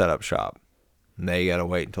you got to set up shop. Now you got to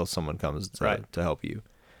wait until someone comes to help you.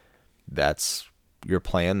 That's your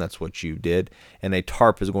plan. That's what you did. And a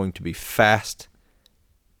tarp is going to be fast.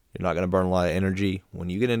 You're not going to burn a lot of energy. When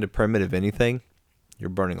you get into primitive anything, you're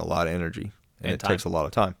burning a lot of energy, and it takes a lot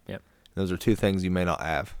of time. Yep. Those are two things you may not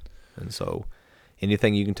have. And so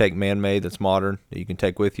anything you can take man-made that's modern that you can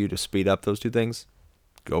take with you to speed up those two things,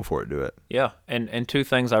 go for it, do it. Yeah, and two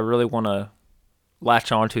things I really want to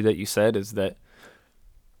latch on to that you said is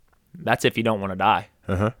that's if you don't want to die.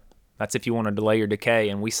 Uh-huh. That's if you want to delay your decay.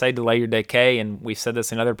 And we say delay your decay, and we've said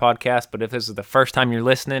this in other podcasts, but if this is the first time you're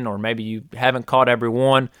listening, or maybe you haven't caught every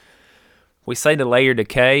one, we say delay your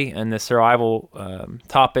decay and the survival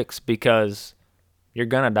topics because you're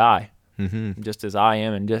going to die, just as I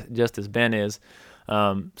am and just as Ben is.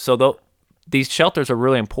 These shelters are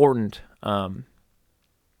really important,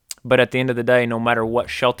 but at the end of the day, no matter what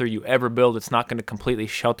shelter you ever build, it's not going to completely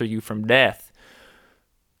shelter you from death.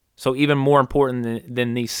 So even more important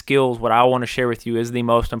than these skills, what I want to share with you is the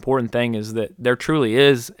most important thing is that there truly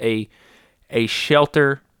is a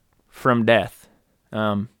shelter from death.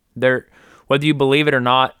 Whether you believe it or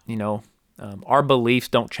not, our beliefs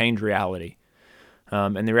don't change reality.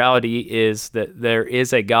 And the reality is that there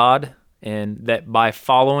is a God, and that by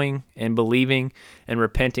following and believing and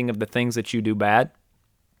repenting of the things that you do bad,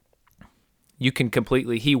 you can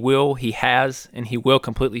He has, and He will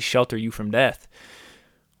completely shelter you from death.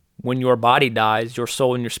 When your body dies, your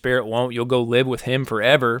soul and your spirit won't. You'll go live with Him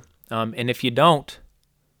forever. And if you don't,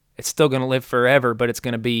 it's still going to live forever, but it's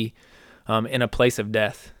going to be in a place of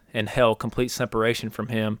death and hell, complete separation from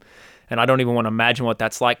Him. And I don't even want to imagine what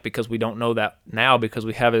that's like, because we don't know that now because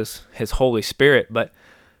we have His Holy Spirit. But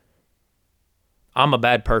I'm a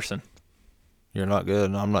bad person. You're not good,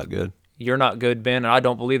 and I'm not good. You're not good, Ben, and I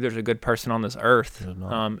don't believe there's a good person on this earth.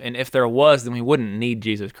 And if there was, then we wouldn't need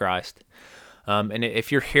Jesus Christ. And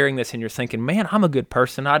if you're hearing this and you're thinking, man, I'm a good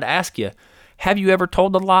person, I'd ask you, have you ever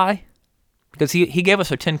told a lie? Because he gave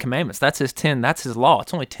us our 10 commandments. That's his law.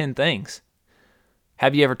 It's only 10 things.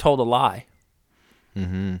 Have you ever told a lie?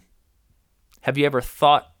 Mm-hmm. Have you ever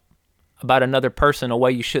thought about another person a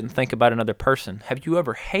way you shouldn't think about another person? Have you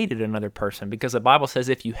ever hated another person? Because the Bible says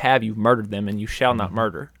if you have, you've murdered them, and you shall not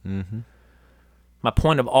murder. Mm-hmm. My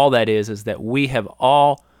point of all that is that we have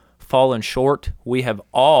all fallen short. We have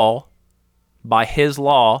all, by His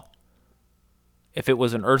law, if it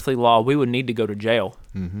was an earthly law, we would need to go to jail.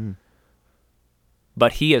 Mm-hmm.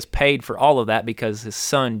 But He has paid for all of that because His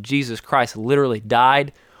Son, Jesus Christ, literally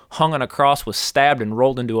died, hung on a cross, was stabbed, and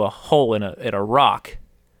rolled into a hole in a rock.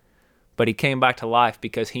 But He came back to life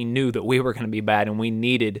because He knew that we were going to be bad, and we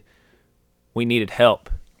needed help.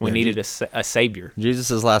 We needed a Savior.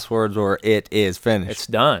 Jesus' last words were, "It is finished." It's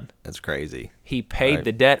done. That's crazy. He paid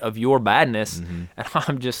the debt of your badness, and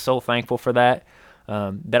I'm just so thankful for that,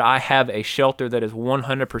 that I have a shelter that is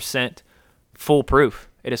 100% foolproof.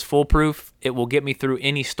 It is foolproof. It will get me through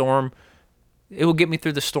any storm. It will get me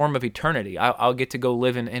through the storm of eternity. I'll get to go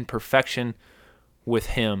live in perfection with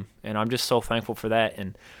Him, and I'm just so thankful for that.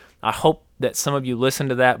 And I hope that some of you listen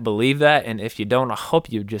to that, believe that, and if you don't, I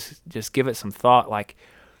hope you just give it some thought. Like,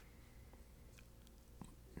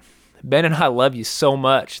 Ben and I love you so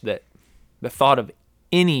much that the thought of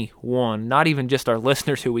anyone, not even just our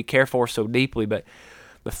listeners who we care for so deeply, but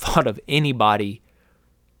the thought of anybody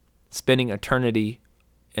spending eternity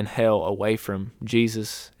in hell away from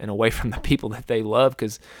Jesus and away from the people that they love,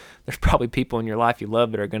 because there's probably people in your life you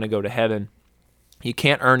love that are going to go to heaven. You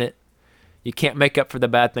can't earn it. You can't make up for the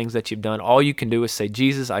bad things that you've done. All you can do is say,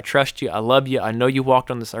 Jesus, I trust you. I love you. I know you walked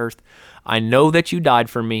on this earth. I know that you died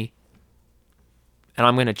for me. And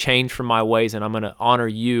I'm going to change from my ways, and I'm going to honor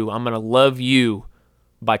you. I'm going to love you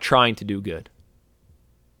by trying to do good.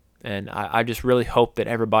 And I just really hope that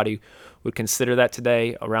everybody would consider that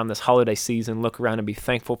today around this holiday season. Look around and be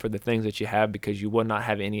thankful for the things that you have, because you would not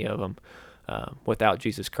have any of them without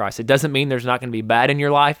Jesus Christ. It doesn't mean there's not going to be bad in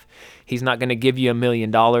your life. He's not going to give you $1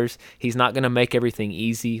 million. He's not going to make everything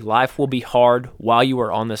easy. Life will be hard while you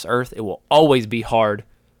are on this earth. It will always be hard.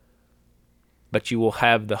 But you will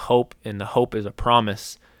have the hope, and the hope is a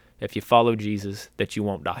promise, if you follow Jesus, that you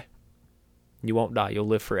won't die. You won't die. You'll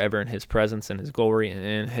live forever in His presence and His glory and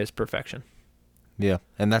in His perfection. Yeah,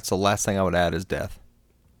 and that's the last thing I would add is death.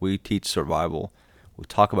 We teach survival. We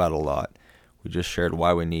talk about it a lot. We just shared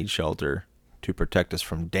why we need shelter to protect us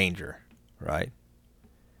from danger, right?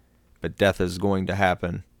 But death is going to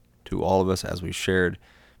happen to all of us, as we shared,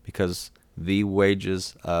 because the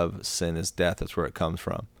wages of sin is death. That's where it comes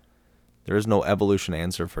from. There is no evolution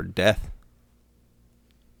answer for death.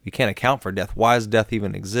 You can't account for death. Why does death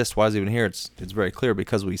even exist? Why is it even here? It's very clear,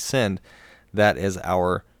 because we sinned. That is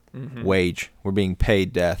our wage. We're being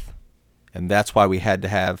paid death. And that's why we had to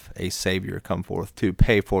have a Savior come forth to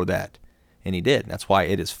pay for that. And he did. That's why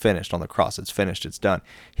it is finished on the cross. It's finished. It's done.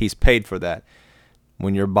 He's paid for that.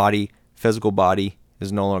 When your body, physical body,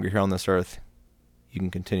 is no longer here on this earth, you can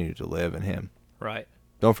continue to live in him. Right.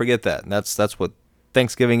 Don't forget that. And that's what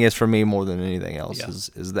Thanksgiving is for me more than anything else, Yeah.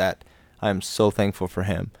 is that I am so thankful for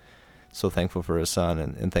him, so thankful for his son,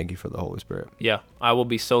 and thank you for the Holy Spirit. Yeah, I will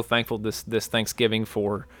be so thankful this Thanksgiving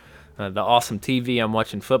for the awesome TV I'm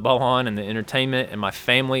watching football on, and the entertainment, and my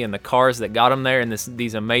family, and the cars that got them there, and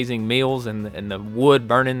these amazing meals, and the wood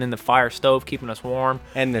burning in the fire stove keeping us warm.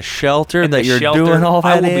 And the shelter And that the you're shelter. doing all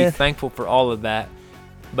that I will be in. thankful for all of that,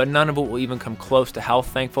 but none of it will even come close to how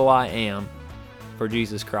thankful I am for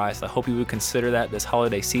Jesus Christ. I hope you would consider that this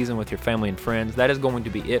holiday season with your family and friends. That is going to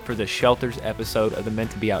be it for the Shelters episode of the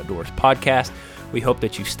Meant to Be Outdoors podcast. We hope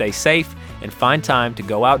that you stay safe and find time to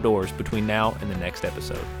go outdoors between now and the next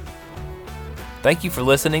episode. Thank you for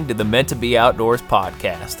listening to the Meant to Be Outdoors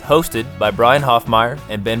podcast, hosted by Brian Hoffmeyer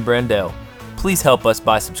and Ben Brandell. Please help us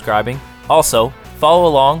by subscribing. Also, follow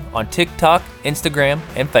along on TikTok, Instagram,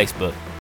 and Facebook.